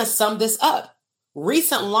I'm just going to sum this up.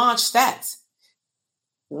 Recent launch stats.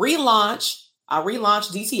 I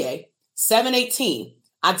relaunched DTA 7/18.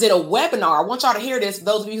 I did a webinar. I want y'all to hear this.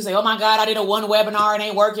 Those of you who say, oh my God, I did a one webinar. It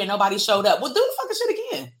ain't working. Nobody showed up. Well, do the fucking shit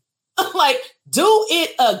again. Like, do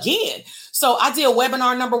it again. So I did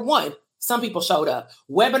webinar number 1. Some people showed up.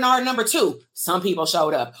 Webinar number 2, some people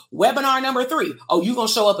showed up. Webinar number 3, oh, you're going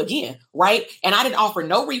to show up again, right? And I didn't offer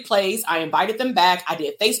no replays. I invited them back. I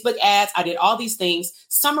did Facebook ads. I did all these things.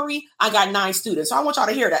 Summary, I got 9 students. So I want y'all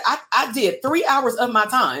to hear that. I did 3 hours of my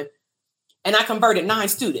time and I converted 9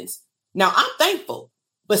 students. Now, I'm thankful.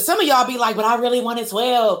 But some of y'all be like, but I really wanted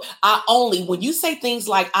 12. When you say things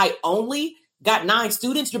like I only got 9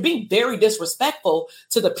 students, you're being very disrespectful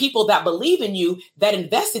to the people that believe in you, that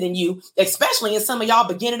invested in you, especially in some of y'all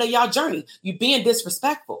beginning of y'all journey. You're being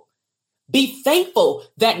disrespectful. Be thankful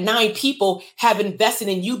that 9 people have invested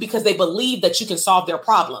in you because they believe that you can solve their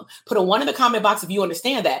problem. Put a 1 in the comment box if you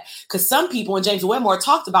understand that. Because some people, and James Wedmore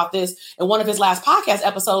talked about this in one of his last podcast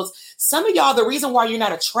episodes, some of y'all, the reason why you're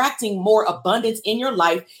not attracting more abundance in your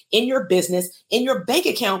life, in your business, in your bank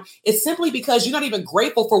account is simply because you're not even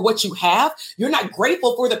grateful for what you have. You're not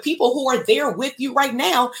grateful for the people who are there with you right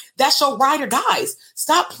now. That's your ride or dies.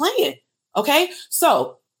 Stop playing. Okay.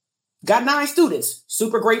 So got 9 students,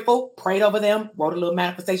 super grateful, prayed over them, wrote a little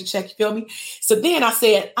manifestation check, you feel me? So then I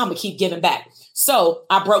said, I'm going to keep giving back. So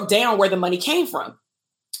I broke down where the money came from.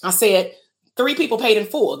 I said 3 people paid in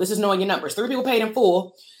full. This is knowing your numbers. 3 people paid in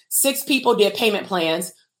full. 6 people did payment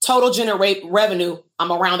plans. Total generate revenue, I'm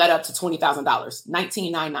going to round that up to $20,000,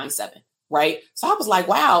 $19,997, right? So I was like,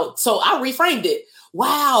 wow. So I reframed it.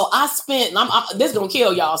 Wow, I spent, this is going to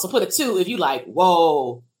kill y'all. So put a 2 if you like,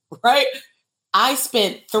 whoa, right? I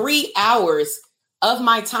spent 3 hours of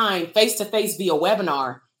my time face-to-face via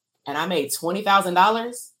webinar and I made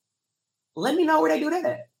 $20,000. Let me know where they do that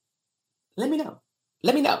at. Let me know.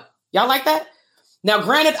 Y'all like that? Now,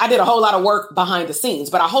 granted, I did a whole lot of work behind the scenes,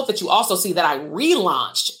 but I hope that you also see that I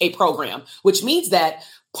relaunched a program, which means that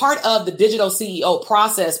part of the digital CEO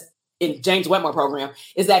process in James Wedmore program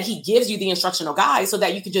is that he gives you the instructional guide so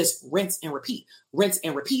that you can just rinse and repeat.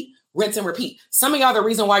 Some of y'all, the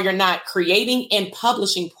reason why you're not creating and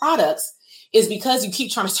publishing products is because you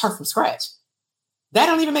keep trying to start from scratch. That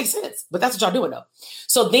don't even make sense, but that's what y'all doing though.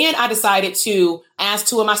 So then I decided to ask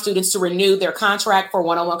 2 of my students to renew their contract for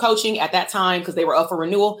one-on-one coaching at that time because they were up for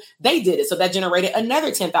renewal. They did it. So that generated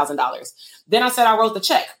another $10,000. Then I said, I wrote the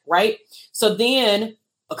check, right? So then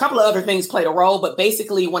a couple of other things played a role, but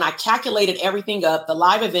basically when I calculated everything up, the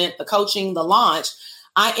live event, the coaching, the launch,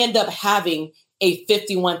 I end up having a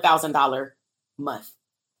 $51,000 month.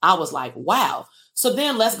 I was like, wow. So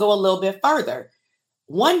then let's go a little bit further.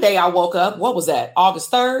 One day I woke up, what was that?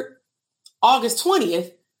 August 3rd, August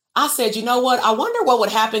 20th. I said, you know what? I wonder what would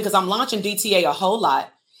happen because I'm launching DTA a whole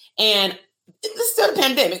lot. And it's still the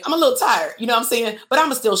pandemic. I'm a little tired, you know what I'm saying? But I'm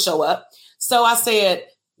going to still show up. So I said,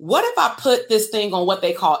 what if I put this thing on what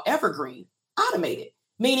they call evergreen, automated?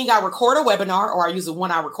 Meaning I record a webinar or I use the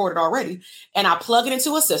one I recorded already and I plug it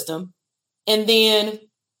into a system and then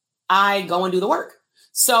I go and do the work.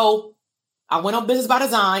 So I went on Business by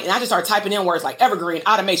Design and I just started typing in words like evergreen,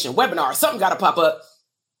 automation, webinar, something got to pop up.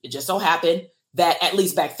 It just so happened that at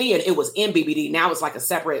least back then it was in BBD. Now it's like a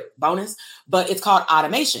separate bonus, but it's called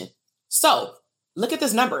automation. So look at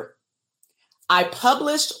this number. I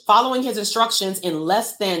published following his instructions in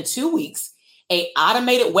less than 2 weeks, an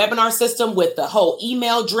automated webinar system with the whole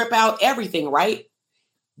email drip out, everything, right?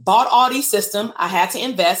 Bought all these systems. I had to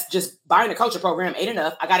invest. Just buying a coaching program ain't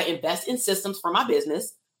enough. I got to invest in systems for my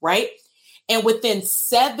business, right? And within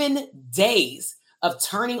 7 days of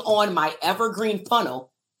turning on my evergreen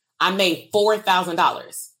funnel, I made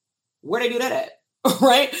 $4,000. Where they do that at,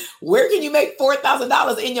 right? Where can you make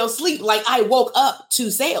 $4,000 in your sleep? Like I woke up to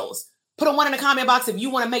sales. Put a 1 in the comment box if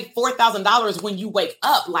you want to make $4,000 when you wake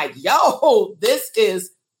up. Like, yo, this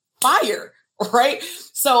is fire, right?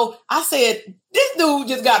 So I said, this dude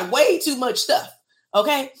just got way too much stuff.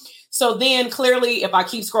 Okay. So then clearly, if I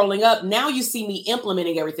keep scrolling up, now you see me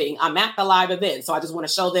implementing everything. I'm at the live event. So I just want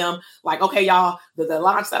to show them like, okay, y'all, the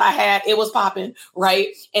launch that I had, it was popping, right?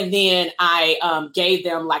 And then I gave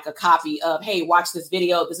them like a copy of, hey, watch this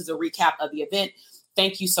video. This is a recap of the event.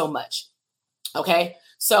 Thank you so much. Okay.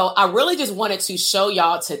 So I really just wanted to show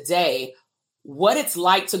y'all today what it's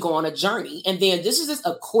like to go on a journey. And then this is just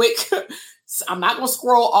a quick, I'm not going to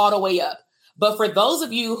scroll all the way up. But for those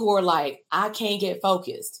of you who are like, I can't get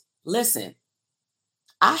focused, listen,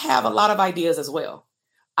 I have a lot of ideas as well.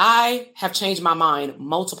 I have changed my mind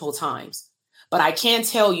multiple times, but I can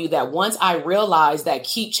tell you that once I realized that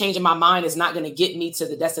keep changing my mind is not going to get me to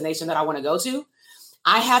the destination that I want to go to,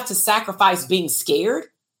 I have to sacrifice being scared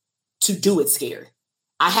to do it scared.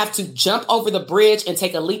 I have to jump over the bridge and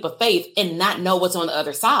take a leap of faith and not know what's on the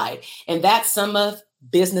other side. And that's some of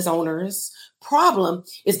business owners' problem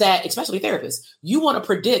is that, especially therapists, you want to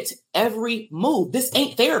predict every move. This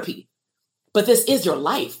ain't therapy, but this is your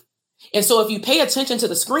life. And so if you pay attention to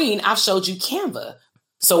the screen, I've showed you Canva.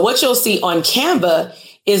 So what you'll see on Canva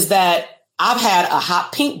is that I've had a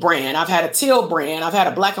hot pink brand. I've had a teal brand. I've had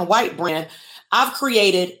a black and white brand. I've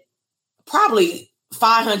created probably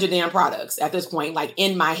 500 damn products at this point, like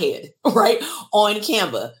in my head, right? On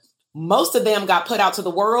Canva. Most of them got put out to the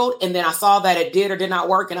world. And then I saw that it did or did not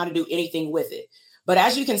work and I didn't do anything with it. But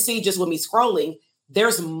as you can see, just with me scrolling,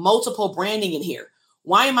 there's multiple branding in here.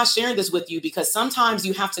 Why am I sharing this with you? Because sometimes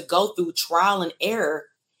you have to go through trial and error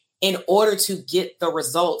in order to get the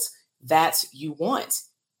results that you want.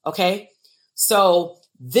 Okay. So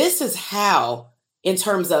this is how, in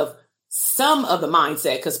terms of some of the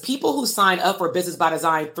mindset, because people who sign up for Business by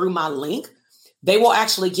Design through my link, they will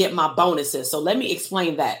actually get my bonuses. So let me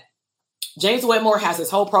explain that. James Wedmore has his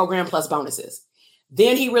whole program plus bonuses.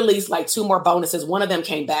 Then he released like 2 more bonuses. One of them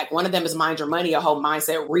came back. One of them is Mind Your Money, a whole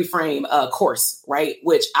mindset reframe course, right?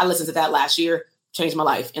 Which I listened to that last year, changed my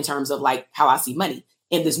life in terms of like how I see money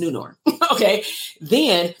in this new norm. Okay.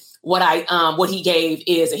 Then what he gave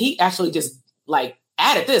is, he actually just like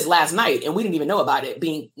added this last night and we didn't even know about it,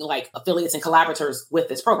 being like affiliates and collaborators with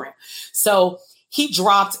this program. So he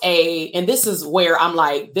dropped and this is where I'm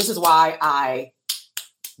like, this is why I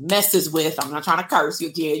messes with, I'm not trying to curse you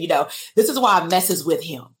again, this is why I messes with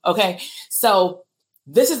him. Okay. So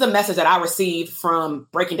this is the message that I received from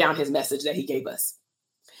breaking down his message that he gave us.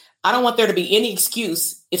 I don't want there to be any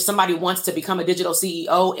excuse if somebody wants to become a digital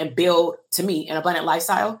CEO and build, to me, an abundant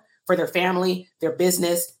lifestyle for their family, their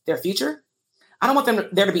business, their future. I don't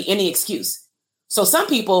want there to be any excuse. So some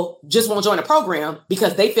people just won't join a program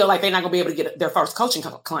because they feel like they're not going to be able to get their first coaching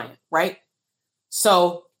client, right?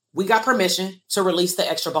 So we got permission to release the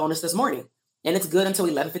extra bonus this morning. And it's good until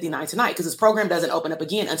 11:59 tonight because this program doesn't open up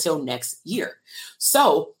again until next year.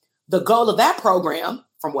 So the goal of that program,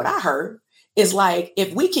 from what I heard, is like,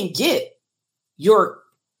 if we can get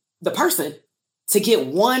the person to get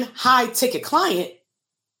one high ticket client,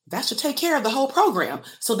 that should take care of the whole program.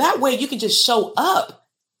 So that way you can just show up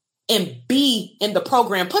and be in the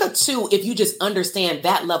program. Put a 2 if you just understand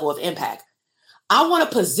that level of impact. I want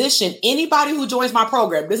to position anybody who joins my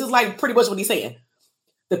program. This is like pretty much what he's saying.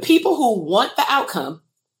 The people who want the outcome,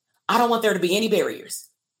 I don't want there to be any barriers.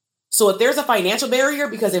 So if there's a financial barrier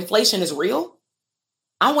because inflation is real,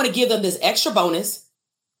 I want to give them this extra bonus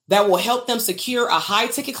that will help them secure a high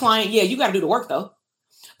ticket client. Yeah, you got to do the work though.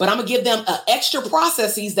 But I'm going to give them extra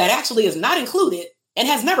processes that actually is not included and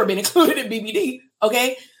has never been included in BBD.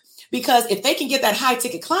 Okay. Because if they can get that high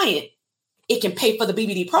ticket client, it can pay for the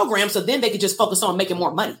BBD program. So then they could just focus on making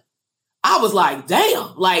more money. I was like,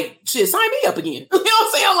 damn, like, shit, sign me up again. You know what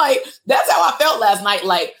I'm saying? Like, that's how I felt last night,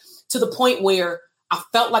 like to the point where I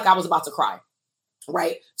felt like I was about to cry.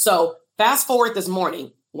 Right. So fast forward this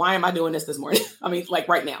morning. Why am I doing this morning? I mean, like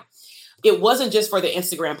right now. It wasn't just for the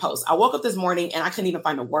Instagram post. I woke up this morning and I couldn't even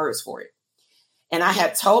find the words for it. And I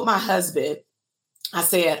had told my husband, I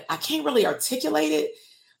said, I can't really articulate it,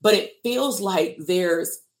 but it feels like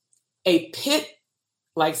there's a pit.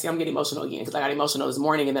 Like, see, I'm getting emotional again because I got emotional this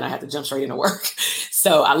morning and then I had to jump straight into work.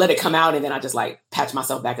 So I let it come out and then I just like patch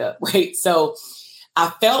myself back up. Right. So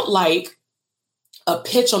I felt like a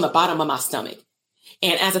pitch on the bottom of my stomach.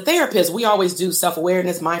 And as a therapist, we always do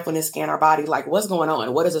self-awareness, mindfulness, scan our body. Like, what's going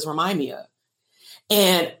on? What does this remind me of?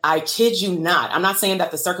 And I kid you not, I'm not saying that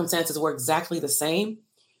the circumstances were exactly the same,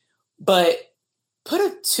 but put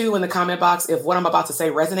a 2 in the comment box if what I'm about to say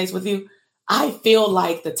resonates with you. I feel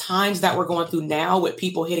like the times that we're going through now with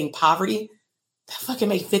people hitting poverty, that fucking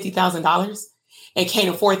make $50,000 and can't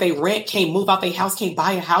afford their rent, can't move out their house, can't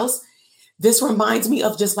buy a house. This reminds me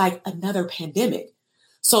of just like another pandemic.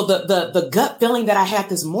 So the gut feeling that I had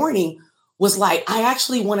this morning was like, I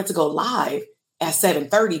actually wanted to go live at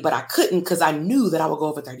 7:30, but I couldn't because I knew that I would go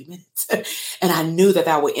over 30 minutes. And I knew that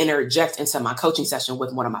that would interject into my coaching session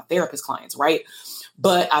with one of my therapist clients, right?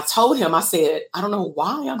 But I told him, I said, I don't know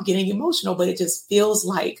why I'm getting emotional, but it just feels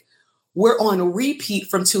like we're on repeat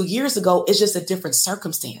from 2 years ago. It's just a different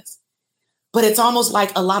circumstance. But it's almost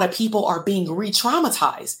like a lot of people are being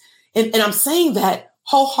re-traumatized. And I'm saying that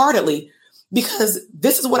wholeheartedly because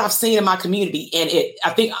this is what I've seen in my community. And I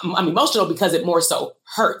think I'm emotional because it more so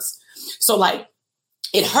hurts. So like,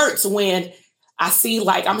 it hurts when I see,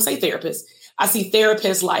 like, I'm gonna say therapists. I see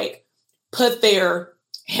therapists like put their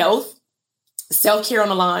health, self-care on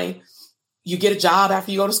the line. You get a job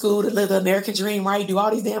after you go to school to live the American dream, right? Do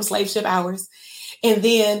all these damn slave ship hours. And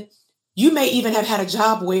then you may even have had a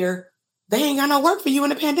job where they ain't got no work for you in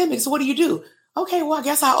the pandemic. So what do? Okay, well, I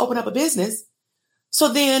guess I'll open up a business. So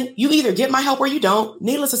then you either get my help or you don't.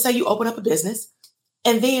 Needless to say, you open up a business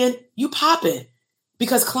and then you pop it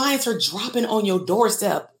because clients are dropping on your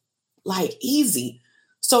doorstep like easy.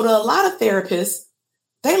 So to a lot of therapists,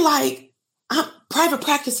 they like, private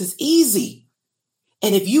practice is easy.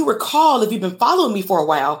 And if you recall, if you've been following me for a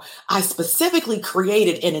while, I specifically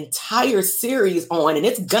created an entire series on, and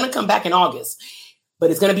it's going to come back in August, but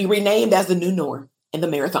it's going to be renamed as the new norm and the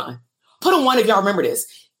marathon. Put on one if y'all remember this.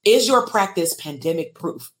 Is your practice pandemic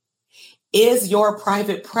proof? Is your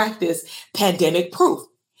private practice pandemic proof?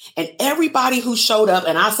 And everybody who showed up,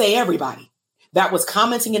 and I say everybody, that was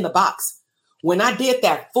commenting in the box, when I did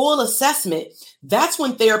that full assessment, that's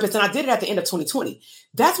when therapists, and I did it at the end of 2020,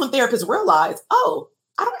 that's when therapists realized, oh,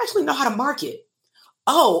 I don't actually know how to market.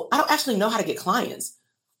 Oh, I don't actually know how to get clients.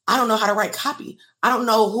 I don't know how to write copy. I don't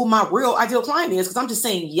know who my real ideal client is because I'm just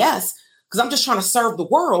saying yes, because I'm just trying to serve the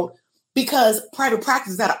world because private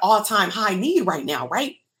practice is at an all-time high need right now,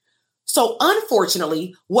 right? So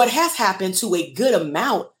unfortunately, what has happened to a good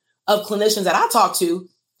amount of clinicians that I talk to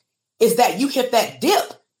is that you hit that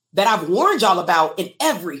dip that I've warned y'all about in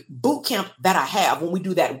every boot camp that I have when we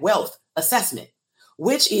do that wealth assessment,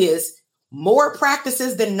 which is more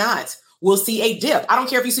practices than not will see a dip. I don't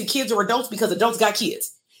care if you see kids or adults because adults got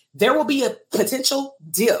kids. There will be a potential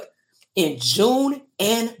dip in June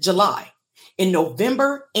and July, in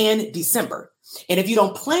November and December. And if you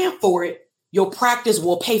don't plan for it, your practice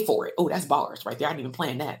will pay for it. Oh, that's bars right there. I didn't even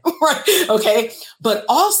plan that. Right? Okay. But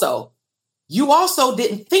also, you also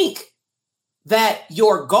didn't think that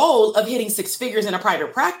your goal of hitting six figures in a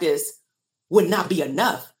private practice would not be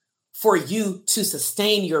enough for you to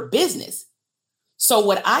sustain your business. So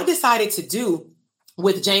what I decided to do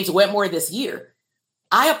with James Wedmore this year,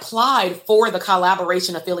 I applied for the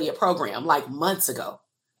collaboration affiliate program like months ago.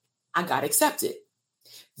 I got accepted.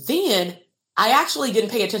 Then I actually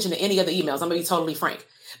didn't pay attention to any of the emails. I'm going to be totally frank,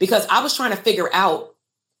 because I was trying to figure out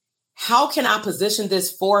how can I position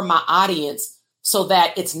this for my audience so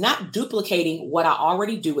that it's not duplicating what I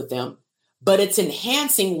already do with them, but it's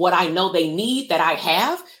enhancing what I know they need that I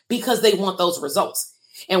have because they want those results.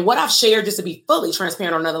 And what I've shared, just to be fully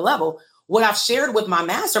transparent on another level, what I've shared with my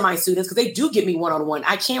mastermind students, because they do get me one-on-one,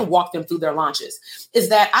 I can walk them through their launches, is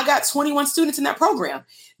that I got 21 students in that program.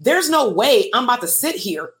 There's no way I'm about to sit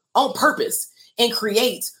here on purpose and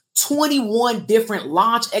create 21 different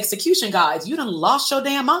launch execution guides. You done lost your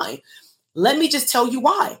damn mind. Let me just tell you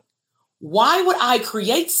why. Why would I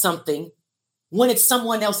create something when it's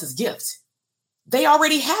someone else's gift? They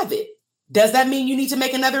already have it. Does that mean you need to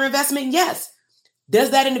make another investment? Yes.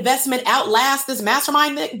 Does that investment outlast this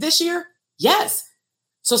mastermind this year? Yes.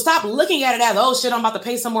 So stop looking at it as, oh shit, I'm about to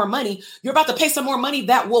pay some more money. You're about to pay some more money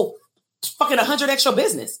that will fucking 100x your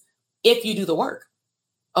business if you do the work.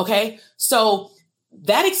 Okay. So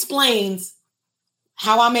that explains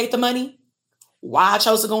how I made the money, why I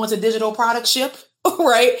chose to go into digital product ship,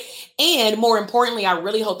 right? And more importantly, I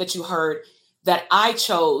really hope that you heard that I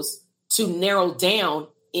chose to narrow down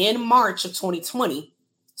in March of 2020.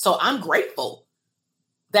 So I'm grateful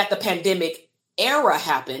that the pandemic era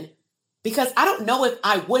happened, because I don't know if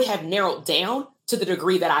I would have narrowed down to the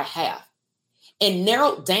degree that I have. And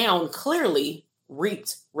narrowed down clearly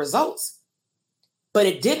reaped results. But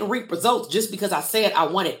it didn't reap results just because I said I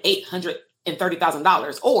wanted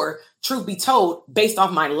 $830,000, or truth be told, based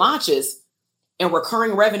off my launches and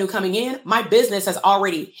recurring revenue coming in, my business has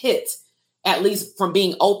already hit, at least from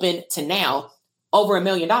being open to now, over $1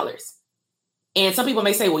 million. And some people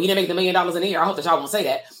may say, well, you didn't make the $1 million in a year. I hope that y'all won't say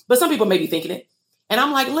that. But some people may be thinking it. And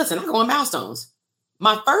I'm like, listen, I'm going milestones.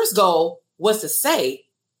 My first goal was to say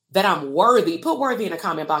that I'm worthy. Put worthy in the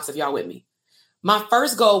comment box if y'all with me. My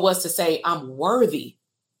first goal was to say I'm worthy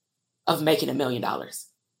of making $1 million.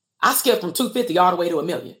 I skipped from 250 all the way to $1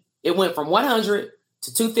 million. It went from 100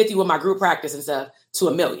 to 250 with my group practice and stuff to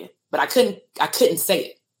 $1 million. But I couldn't say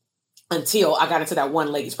it until I got into that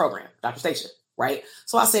one lady's program, Dr. Station, right?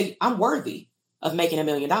 So I say I'm worthy of making $1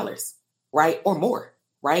 million, right? Or more,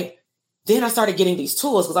 right? Then I started getting these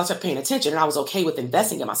tools because I started paying attention and I was okay with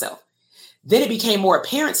investing in myself. Then it became more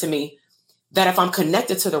apparent to me that if I'm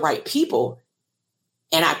connected to the right people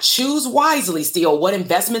and I choose wisely still what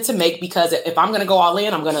investment to make, because if I'm going to go all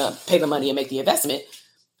in, I'm going to pay the money and make the investment,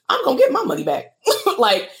 I'm going to get my money back.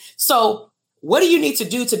 So what do you need to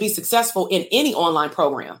do to be successful in any online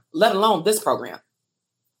program, let alone this program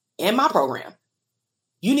and my program?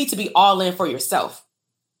 You need to be all in for yourself,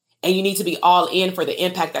 and you need to be all in for the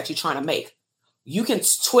impact that you're trying to make. You can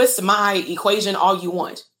twist my equation all you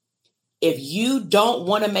want. If you don't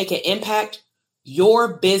want to make an impact,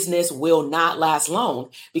 your business will not last long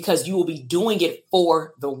because you will be doing it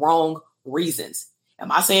for the wrong reasons.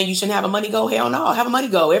 Am I saying you shouldn't have a money goal? Hell no, have a money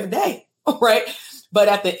goal every day, right? But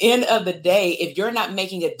at the end of the day, if you're not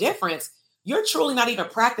making a difference, you're truly not even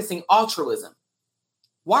practicing altruism.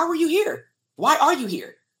 Why were you here? Why are you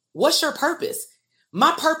here? What's your purpose?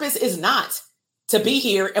 My purpose is not to be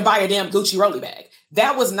here and buy a damn Gucci rolly bag.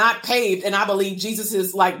 That was not paved, and I believe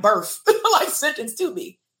Jesus's birth sentence to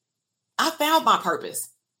me. I found my purpose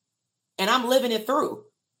and I'm living it through.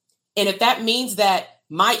 And if that means that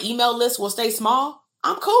my email list will stay small,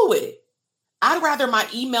 I'm cool with it. I'd rather my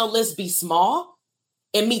email list be small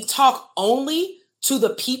and me talk only to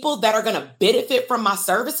the people that are going to benefit from my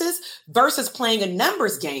services versus playing a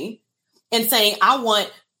numbers game and saying, I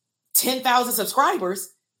want 10,000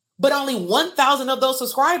 subscribers, but only 1,000 of those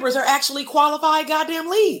subscribers are actually qualified goddamn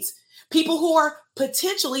leads. People who are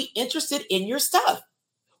potentially interested in your stuff.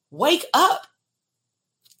 Wake up.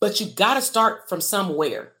 But you got to start from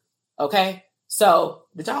somewhere. Okay. So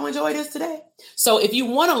did y'all enjoy this today? So if you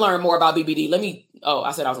want to learn more about BBD,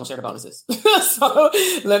 I said I was going to share the bonuses. So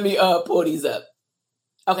let me pull these up.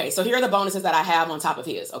 Okay. So here are the bonuses that I have on top of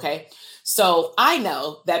his. Okay. So I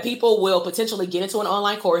know that people will potentially get into an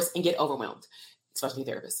online course and get overwhelmed, especially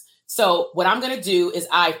therapists. So what I'm going to do is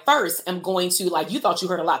I first am going to, you thought you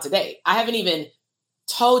heard a lot today. I haven't even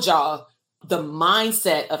told y'all the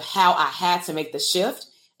mindset of how I had to make the shift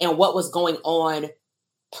and what was going on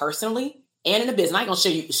personally and in the business. I ain't going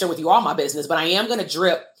to share with you all my business, but I am going to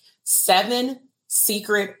drip 7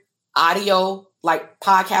 secret audio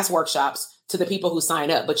podcast workshops to the people who sign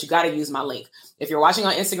up, but you got to use my link. If you're watching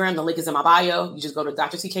on Instagram, the link is in my bio. You just go to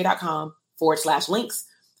drtk.com/links.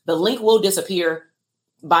 The link will disappear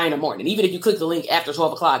by in the morning. Even if you click the link after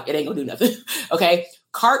 12 o'clock, it ain't gonna do nothing. Okay.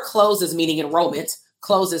 Cart closes, meaning enrollment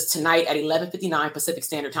closes tonight at 11:59 Pacific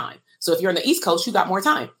Standard Time. So if you're on the East Coast, you got more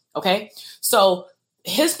time. Okay. So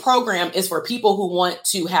his program is for people who want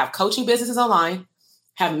to have coaching businesses online,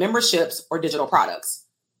 have memberships or digital products.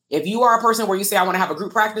 If you are a person where you say, I want to have a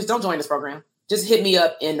group practice, don't join this program. Just hit me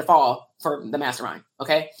up in the fall for the mastermind.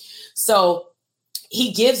 Okay. So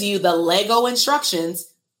he gives you the Lego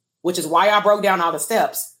instructions, which is why I broke down all the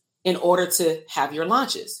steps in order to have your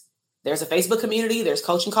launches. There's a Facebook community. There's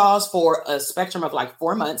coaching calls for a spectrum of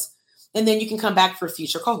 4 months. And then you can come back for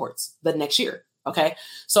future cohorts the next year. Okay.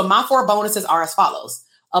 So my 4 bonuses are as follows.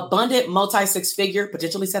 Abundant multi-6-figure,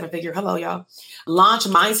 potentially 7-figure. Hello, y'all. Launch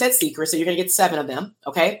mindset secrets. So you're going to get 7 of them.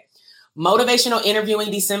 Okay. Motivational interviewing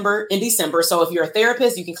in December. So if you're a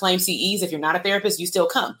therapist, you can claim CEs. If you're not a therapist, you still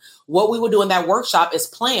come. What we will do in that workshop is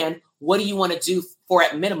plan, what do you want to do for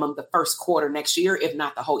at minimum the first quarter next year, if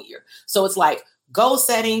not the whole year? So it's goal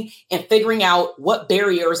setting and figuring out what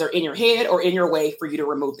barriers are in your head or in your way for you to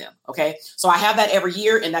remove them. Okay. So I have that every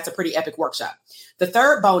year, and that's a pretty epic workshop. The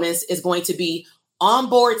third bonus is going to be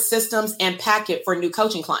onboard systems and packet for new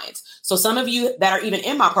coaching clients. So some of you that are even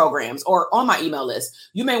in my programs or on my email list,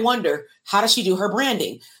 you may wonder, how does she do her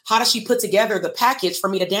branding? How does she put together the package for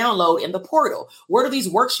me to download in the portal? Where do these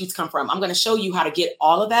worksheets come from? I'm going to show you how to get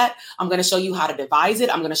all of that. I'm going to show you how to devise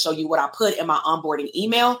it. I'm going to show you what I put in my onboarding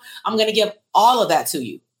email. I'm going to give all of that to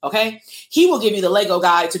you. Okay. He will give you the Lego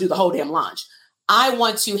guide to do the whole damn launch. I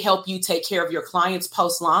want to help you take care of your clients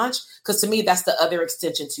post-launch, because to me, that's the other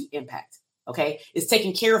extension to impact. Okay. It's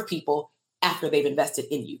taking care of people after they've invested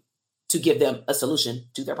in you to give them a solution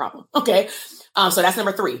to their problem. Okay. So that's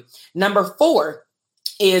number 3. Number 4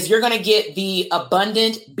 is you're going to get the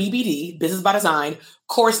Abundant BBD, Business by Design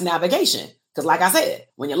course navigation. Because like I said,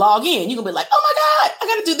 when you log in, you're going to be like, oh my God, I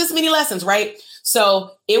got to do this many lessons, right?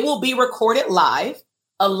 So it will be recorded live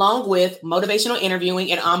along with motivational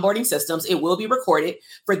interviewing and onboarding systems. It will be recorded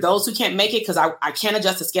for those who can't make it, because I can't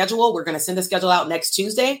adjust the schedule. We're going to send the schedule out next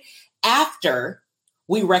Tuesday after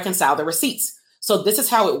we reconcile the receipts. So this is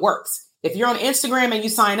how it works. If you're on Instagram and you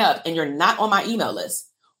sign up and you're not on my email list,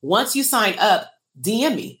 once you sign up,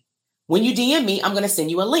 DM me. When you DM me, I'm going to send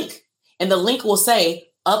you a link, and the link will say,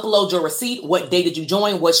 upload your receipt. What day did you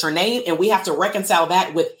join? What's your name? And we have to reconcile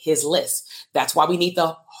that with his list. That's why we need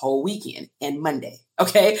the whole weekend and Monday.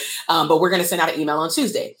 Okay. But we're going to send out an email on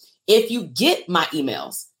Tuesday. If you get my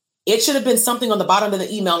emails, it should have been something on the bottom of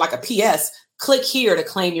the email, like a PS. Click here to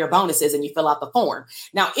claim your bonuses, and you fill out the form.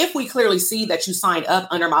 Now, if we clearly see that you signed up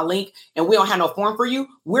under my link and we don't have no form for you,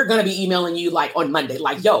 we're going to be emailing you on Monday,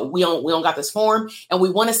 yo, we don't got this form, and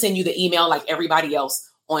we want to send you the email like everybody else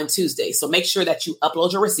on Tuesday. So make sure that you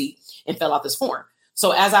upload your receipt and fill out this form.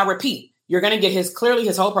 So as I repeat, you're going to get his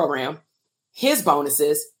whole program, his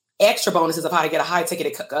bonuses, extra bonuses of how to get a high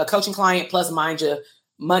ticket coaching client, plus Mind Your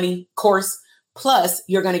Money course. Plus,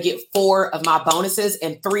 you're going to get 4 of my bonuses,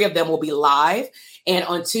 and 3 of them will be live. And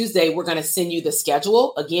on Tuesday, we're going to send you the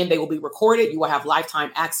schedule. Again, they will be recorded. You will have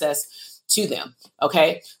lifetime access to them.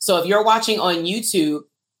 Okay. So if you're watching on YouTube,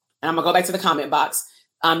 and I'm going to go back to the comment box,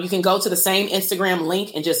 You can go to the same Instagram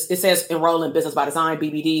link and it says enroll in Business by Design,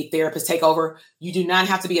 BBD, Therapist Takeover. You do not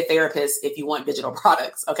have to be a therapist if you want digital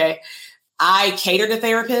products, okay? I cater to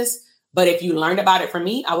therapists, but if you learned about it from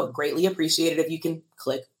me, I would greatly appreciate it if you can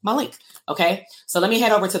click my link, okay? So let me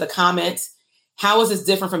head over to the comments. How is this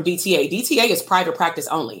different from DTA? DTA is private practice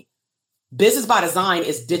only. Business by Design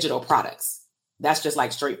is digital products. That's just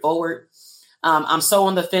like straightforward. I'm so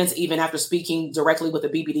on the fence even after speaking directly with the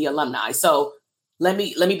BBD alumni. So let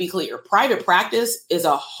me be clear. Private practice is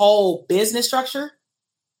a whole business structure.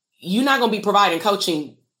 You're not going to be providing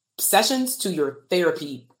coaching sessions to your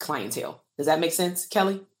therapy clientele. Does that make sense,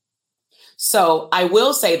 Kelly? So I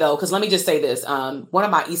will say though, because let me just say this. One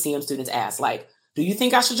of my ECM students asked, like, do you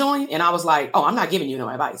think I should join? And I was like, oh, I'm not giving you no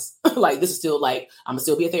advice. Like, this is still like, I'm gonna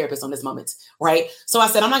still be a therapist on this moment, right? So I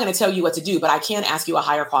said, I'm not going to tell you what to do, but I can ask you a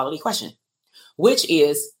higher quality question, which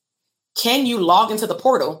is, can you log into the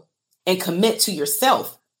portal and commit to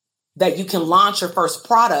yourself that you can launch your first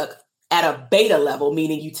product at a beta level,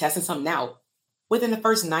 meaning you testing something out within the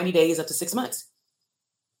first 90 days up to 6 months?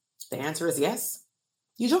 The answer is yes.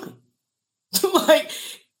 You join. Like,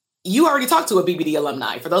 you already talked to a BBD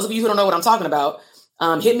alumni. For those of you who don't know what I'm talking about,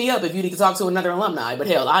 hit me up if you need to talk to another alumni. But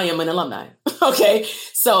hell, I am an alumni. Okay,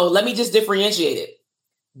 so let me just differentiate it.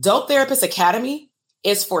 Dope Therapist Academy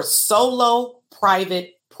is for solo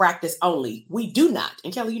private practice only. We do not,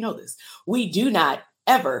 and Kelly, you know this, we do not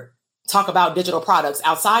ever talk about digital products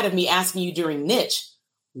outside of me asking you during niche,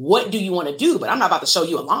 what do you want to do? But I'm not about to show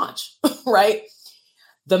you a launch, right?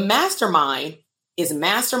 The mastermind is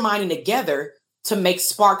masterminding together to make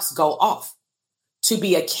sparks go off, to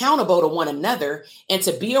be accountable to one another, and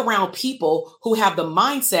to be around people who have the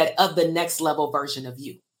mindset of the next level version of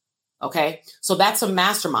you. Okay, so that's a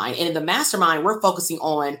mastermind. And in the mastermind, we're focusing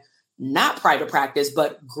on not private practice,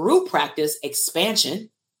 but group practice expansion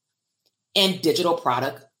and digital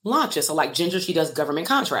product launches. So like Ginger, she does government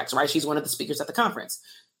contracts, right? She's one of the speakers at the conference.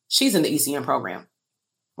 She's in the ECM program,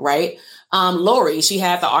 right? Lori, she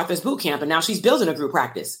had the Authors Bootcamp, and now she's building a group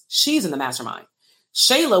practice. She's in the mastermind.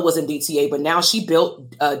 Shayla was in DTA, but now she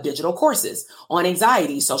built digital courses on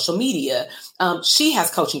anxiety, social media. She has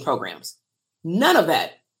coaching programs. None of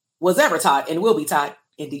that was ever taught and will be taught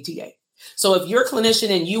in DTA. So if you're a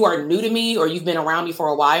clinician and you are new to me or you've been around me for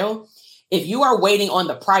a while, if you are waiting on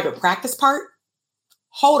the private practice part,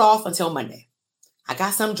 hold off until Monday. I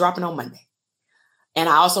got something dropping on Monday. And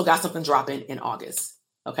I also got something dropping in August.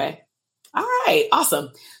 Okay. All right.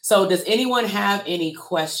 Awesome. So does anyone have any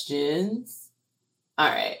questions? All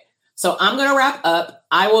right. So I'm going to wrap up.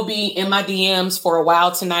 I will be in my DMs for a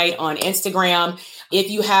while tonight on Instagram.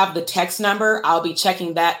 If you have the text number, I'll be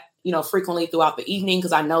checking that, frequently throughout the evening,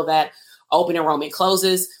 because I know that open enrollment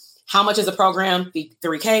closes. How much is a program?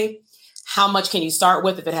 $3K. How much can you start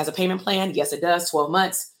with if it has a payment plan? Yes, it does. 12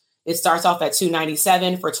 months. It starts off at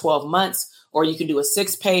 $297 for 12 months, or you can do a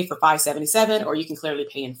 6-pay for $577, or you can clearly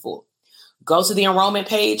pay in full. Go to the enrollment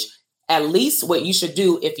page. At least what you should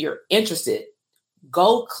do if you're interested,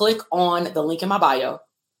 go click on the link in my bio.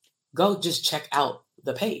 Go just check out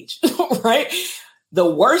the page, right? The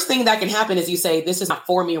worst thing that can happen is you say, this is not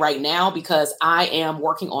for me right now because I am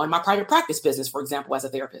working on my private practice business, for example, as a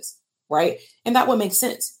therapist, right? And that would make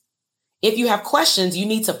sense. If you have questions, you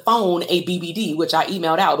need to phone a BBD, which I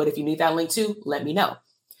emailed out. But if you need that link too, let me know.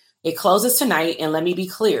 It closes tonight. And let me be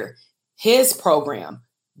clear, his program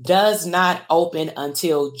does not open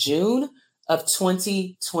until June of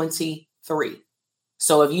 2023.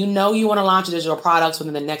 So if you know you want to launch digital products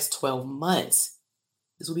within the next 12 months,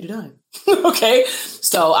 this will be done. Okay.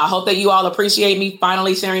 So I hope that you all appreciate me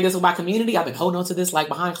finally sharing this with my community. I've been holding on to this like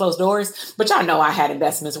behind closed doors, but y'all know I had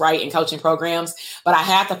investments, right, in coaching programs, but I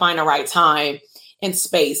had to find the right time and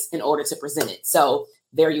space in order to present it. So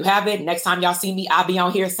there you have it. Next time y'all see me, I'll be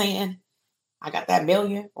on here saying, I got that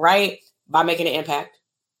million, right? By making an impact.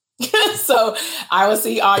 So I will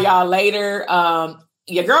see all y'all later.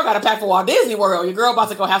 Your girl got a pack for Walt Disney World. Your girl about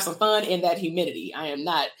to go have some fun in that humidity. I am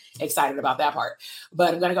not excited about that part,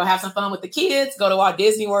 but I'm going to go have some fun with the kids, go to Walt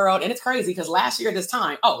Disney World. And it's crazy because last year at this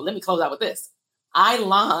time, let me close out with this. I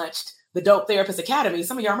launched the Dope Therapist Academy.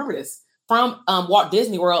 Some of y'all remember this from Walt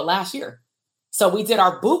Disney World last year. So we did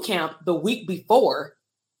our boot camp the week before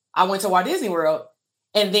I went to Walt Disney World.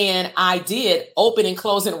 And then I did open and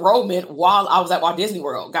close enrollment while I was at Walt Disney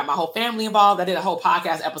World. Got my whole family involved. I did a whole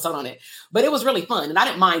podcast episode on it, but it was really fun. And I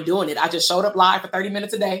didn't mind doing it. I just showed up live for 30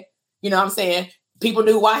 minutes a day. You know what I'm saying? People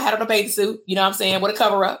knew why I had on a bathing suit, you know what I'm saying, with a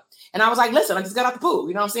cover up. And I was like, listen, I just got out the pool.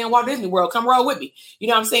 You know what I'm saying? Walt Disney World, come roll with me. You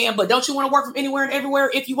know what I'm saying? But don't you want to work from anywhere and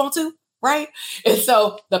everywhere if you want to? Right? And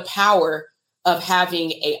so the power of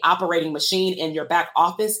having a operating machine in your back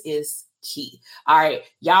office is key. All right.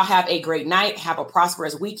 Y'all have a great night. Have a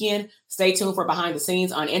prosperous weekend. Stay tuned for behind the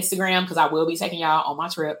scenes on Instagram because I will be taking y'all on my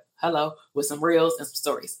trip. Hello, with some reels and some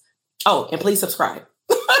stories. Oh, and please subscribe.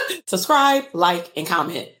 Subscribe, like, and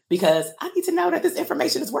comment because I need to know that this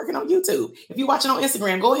information is working on YouTube. If you're watching on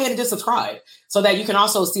Instagram, go ahead and just subscribe so that you can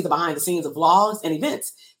also see the behind the scenes of vlogs and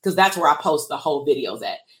events because that's where I post the whole videos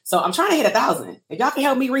at. So I'm trying to hit 1,000. If y'all can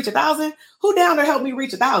help me reach 1,000, who down to help me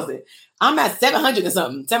reach 1,000? I'm at 700 and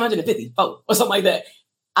something, 754 or something like that.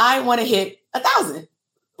 I want to hit 1,000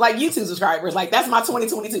 like YouTube subscribers. Like that's my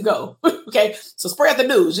 2022 goal. Okay. So spread the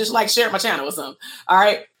news. Just like share my channel or something. All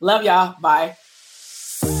right. Love y'all. Bye.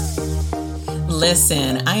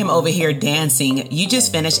 Listen, I am over here dancing. You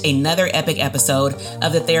just finished another epic episode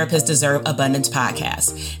of the Therapists Deserve Abundance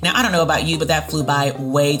podcast. Now, I don't know about you, but that flew by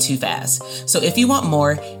way too fast. So if you want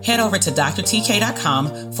more, head over to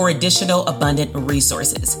drtk.com for additional abundant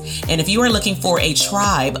resources. And if you are looking for a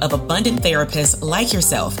tribe of abundant therapists like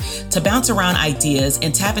yourself to bounce around ideas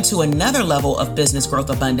and tap into another level of business growth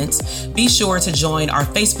abundance, be sure to join our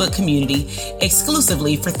Facebook community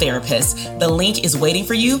exclusively for therapists. The link is waiting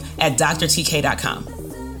for you at drtk.com.